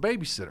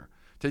babysitter.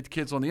 Take the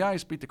kids on the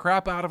ice, beat the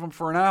crap out of them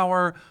for an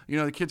hour.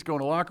 The kids go in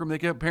the locker room, they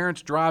get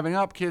parents driving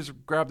up, kids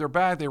grab their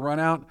bag, they run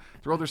out,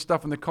 throw their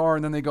stuff in the car,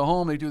 and then they go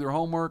home, they do their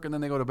homework, and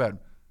then they go to bed.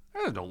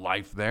 There's no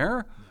life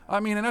there.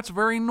 And that's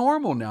very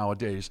normal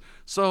nowadays.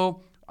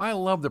 So I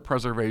love the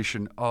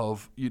preservation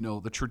of,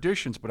 the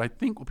traditions, but I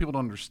think what people don't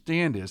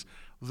understand is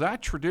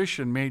that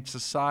tradition made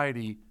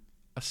society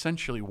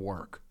essentially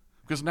work.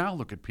 Because now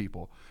look at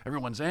people.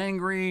 Everyone's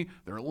angry,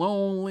 they're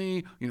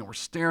lonely, we're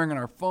staring at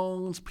our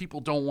phones,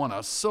 people don't want to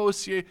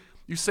associate.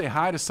 You say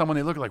hi to someone,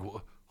 they look like,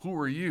 well, who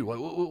are you?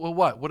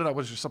 What? What did I,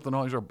 was there something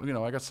on,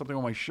 I got something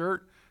on my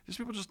shirt? These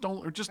people just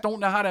don't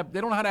know how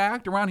to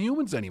act around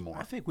humans anymore.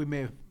 I think we may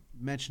have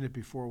mentioned it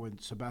before when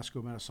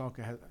Sebastian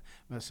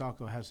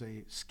Maniscalco has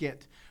a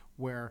skit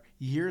where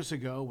years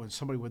ago when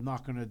somebody would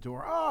knock on the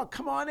door, oh,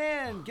 come on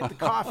in, get the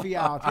coffee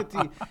out,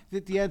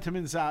 get the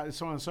Entenmann's out, and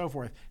so on and so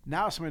forth.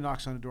 Now somebody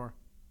knocks on the door,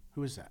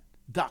 who is that?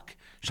 Duck.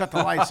 Shut the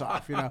lights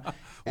off,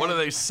 What are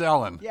they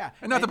selling? Yeah.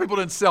 And not that people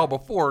didn't sell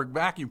before,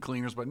 vacuum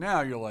cleaners, but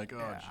now you're like, oh,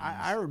 geez.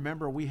 I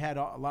remember we had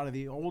a lot of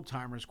the old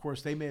timers. Of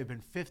course, they may have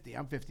been 50.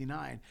 I'm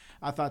 59.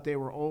 I thought they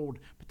were old,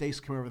 but they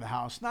used to come over to the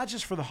house, not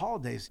just for the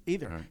holidays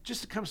either, right,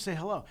 just to come say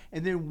hello.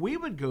 And then we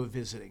would go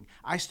visiting.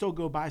 I still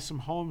go by some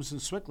homes in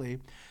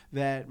Swickley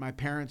that my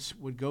parents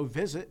would go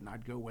visit, and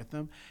I'd go with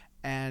them.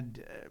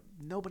 And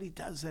nobody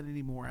does that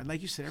anymore. And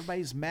like you said,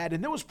 everybody's mad.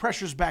 And there was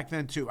pressures back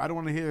then, too. I don't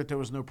want to hear that there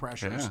was no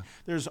pressures. Yeah.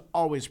 There's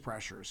always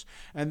pressures.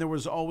 And there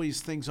was always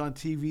things on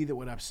TV that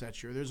would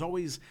upset you. There's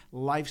always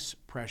life's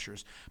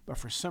pressures. But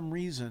for some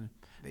reason,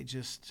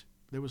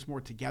 there was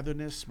more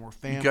togetherness, more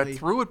family. You got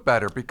through it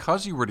better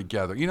because you were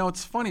together.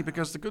 It's funny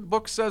because the good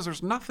book says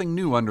there's nothing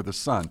new under the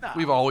sun. No.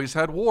 We've always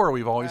had war.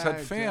 We've always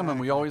had famine.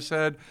 We always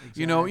had,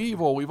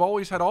 evil. We've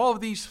always had all of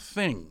these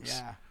things.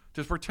 Yeah.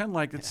 Just pretend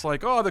like it's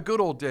like, oh, the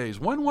good old days.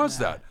 When was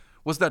that?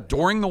 Was that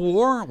during the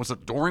war? Was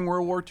it during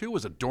World War II?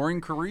 Was it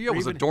during Korea?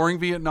 Was it during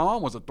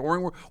Vietnam? Was it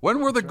during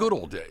when were the good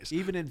old days?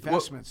 Even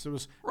investments. There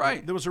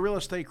was a real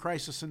estate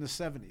crisis in the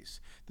 70s.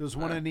 There was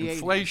one in the 80s.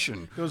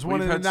 Inflation. There was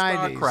one in the 90s.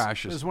 Stock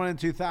crashes. There was one in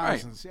 2000s.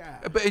 Right. Yeah.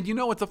 But and you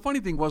know what the funny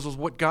thing was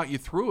what got you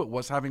through it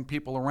was having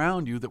people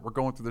around you that were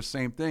going through the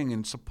same thing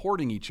and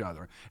supporting each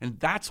other. And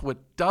that's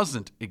what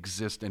doesn't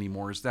exist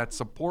anymore is that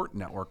support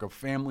network of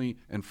family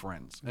and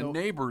friends. And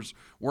neighbors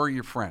were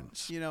your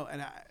friends. You know,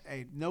 and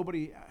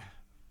nobody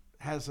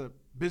has a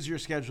busier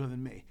schedule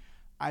than me.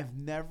 I've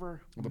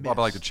never missed. I'd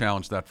like to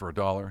challenge that for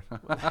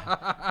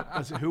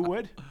 $1. Who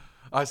would?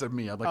 I said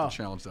me. I'd like to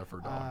challenge that for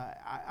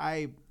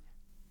 $1.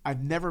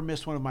 I've never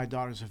missed one of my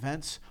daughter's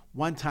events.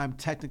 One time,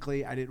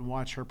 technically, I didn't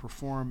watch her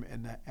perform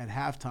at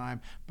halftime,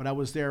 but I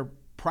was there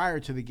prior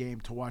to the game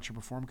to watch her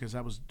perform because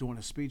I was doing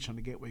a speech on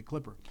the Gateway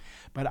Clipper.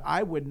 But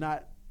I would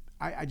not.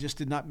 I just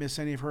did not miss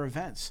any of her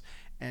events.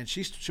 And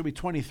she'll be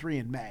 23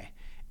 in May,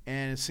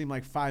 and it seemed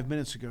like 5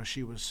 minutes ago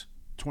she was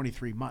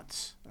 23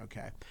 months.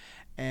 Okay.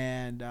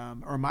 And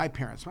or my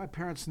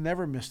parents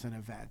never missed an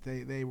event.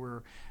 They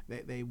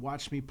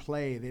watched me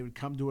play. They would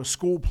come to a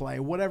school play,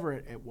 whatever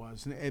it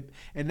was.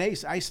 And I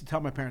used to tell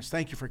my parents,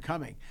 "Thank you for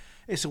coming."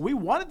 They said, "We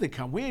wanted to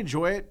come. We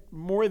enjoy it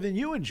more than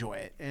you enjoy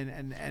it."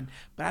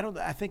 But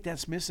I think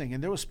that's missing.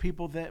 And there was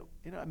people that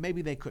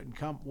maybe they couldn't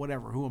come.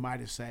 Whatever. Who am I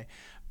to say?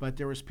 But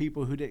there was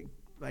people who didn't.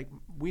 Like,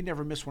 we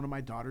never missed one of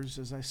my daughters,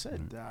 as I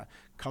said,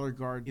 color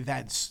guard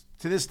events.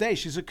 To this day,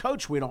 she's a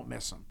coach. We don't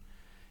miss them,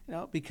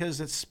 because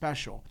it's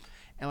special.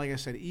 And like I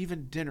said,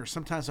 even dinner,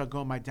 sometimes I'll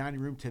go in my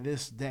dining room to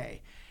this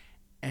day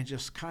and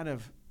just kind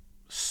of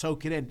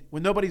soak it in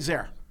when nobody's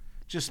there,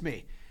 just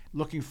me,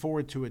 looking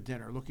forward to a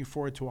dinner, looking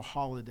forward to a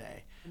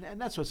holiday. And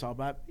that's what it's all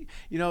about.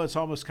 It's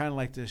almost kind of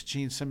like this.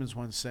 Gene Simmons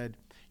once said,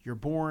 you're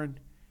born,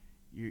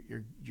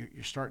 you're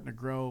starting to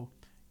grow,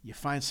 you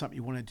find something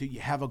you want to do,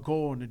 you have a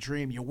goal and a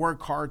dream, you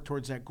work hard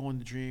towards that goal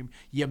and the dream,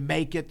 you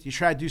make it, you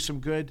try to do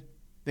some good,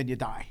 then you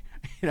die.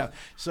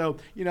 So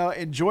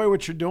enjoy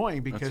what you're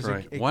doing because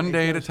that's right. One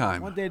day at a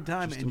time. One day at a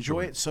time.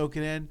 Enjoy it, soak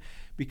it in,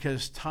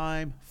 because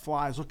time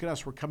flies. Look at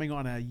us; we're coming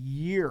on a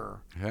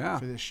year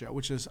for this show,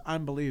 which is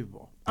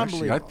unbelievable.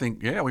 Actually, I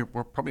think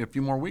we're probably a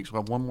few more weeks.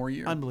 We'll have one more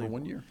year. Unbelievable.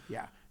 1 year.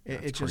 Yeah,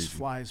 it just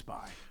flies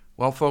by.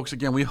 Well, folks,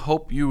 again, we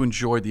hope you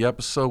enjoyed the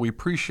episode. We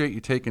appreciate you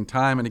taking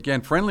time. And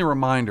again, friendly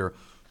reminder: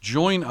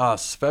 join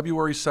us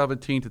February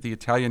 17th at the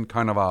Italian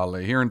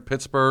Carnevale here in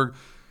Pittsburgh.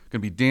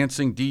 Going to be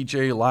dancing,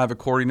 DJ, live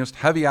accordionist,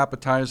 heavy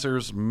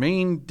appetizers,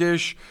 main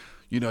dish.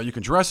 You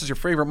can dress as your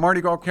favorite Mardi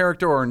Gras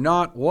character or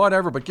not,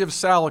 whatever, but give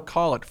Sal a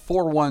call at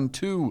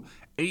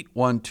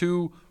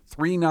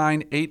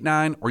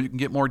 412-812-3989, or you can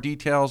get more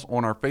details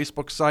on our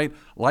Facebook site.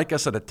 Like I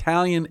said,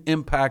 Italian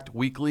Impact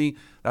Weekly.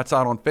 That's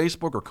out on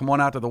Facebook, or come on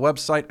out to the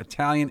website,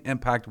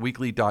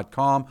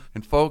 ItalianImpactWeekly.com.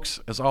 And folks,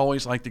 as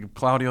always, I like to give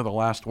Claudio the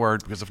last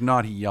word, because if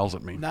not, he yells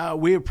at me. No,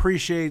 we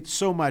appreciate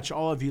so much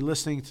all of you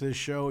listening to the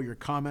show, your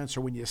comments,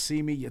 or when you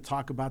see me, you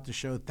talk about the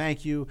show.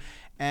 Thank you.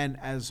 And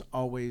as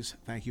always,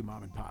 thank you,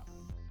 Mom and Pop.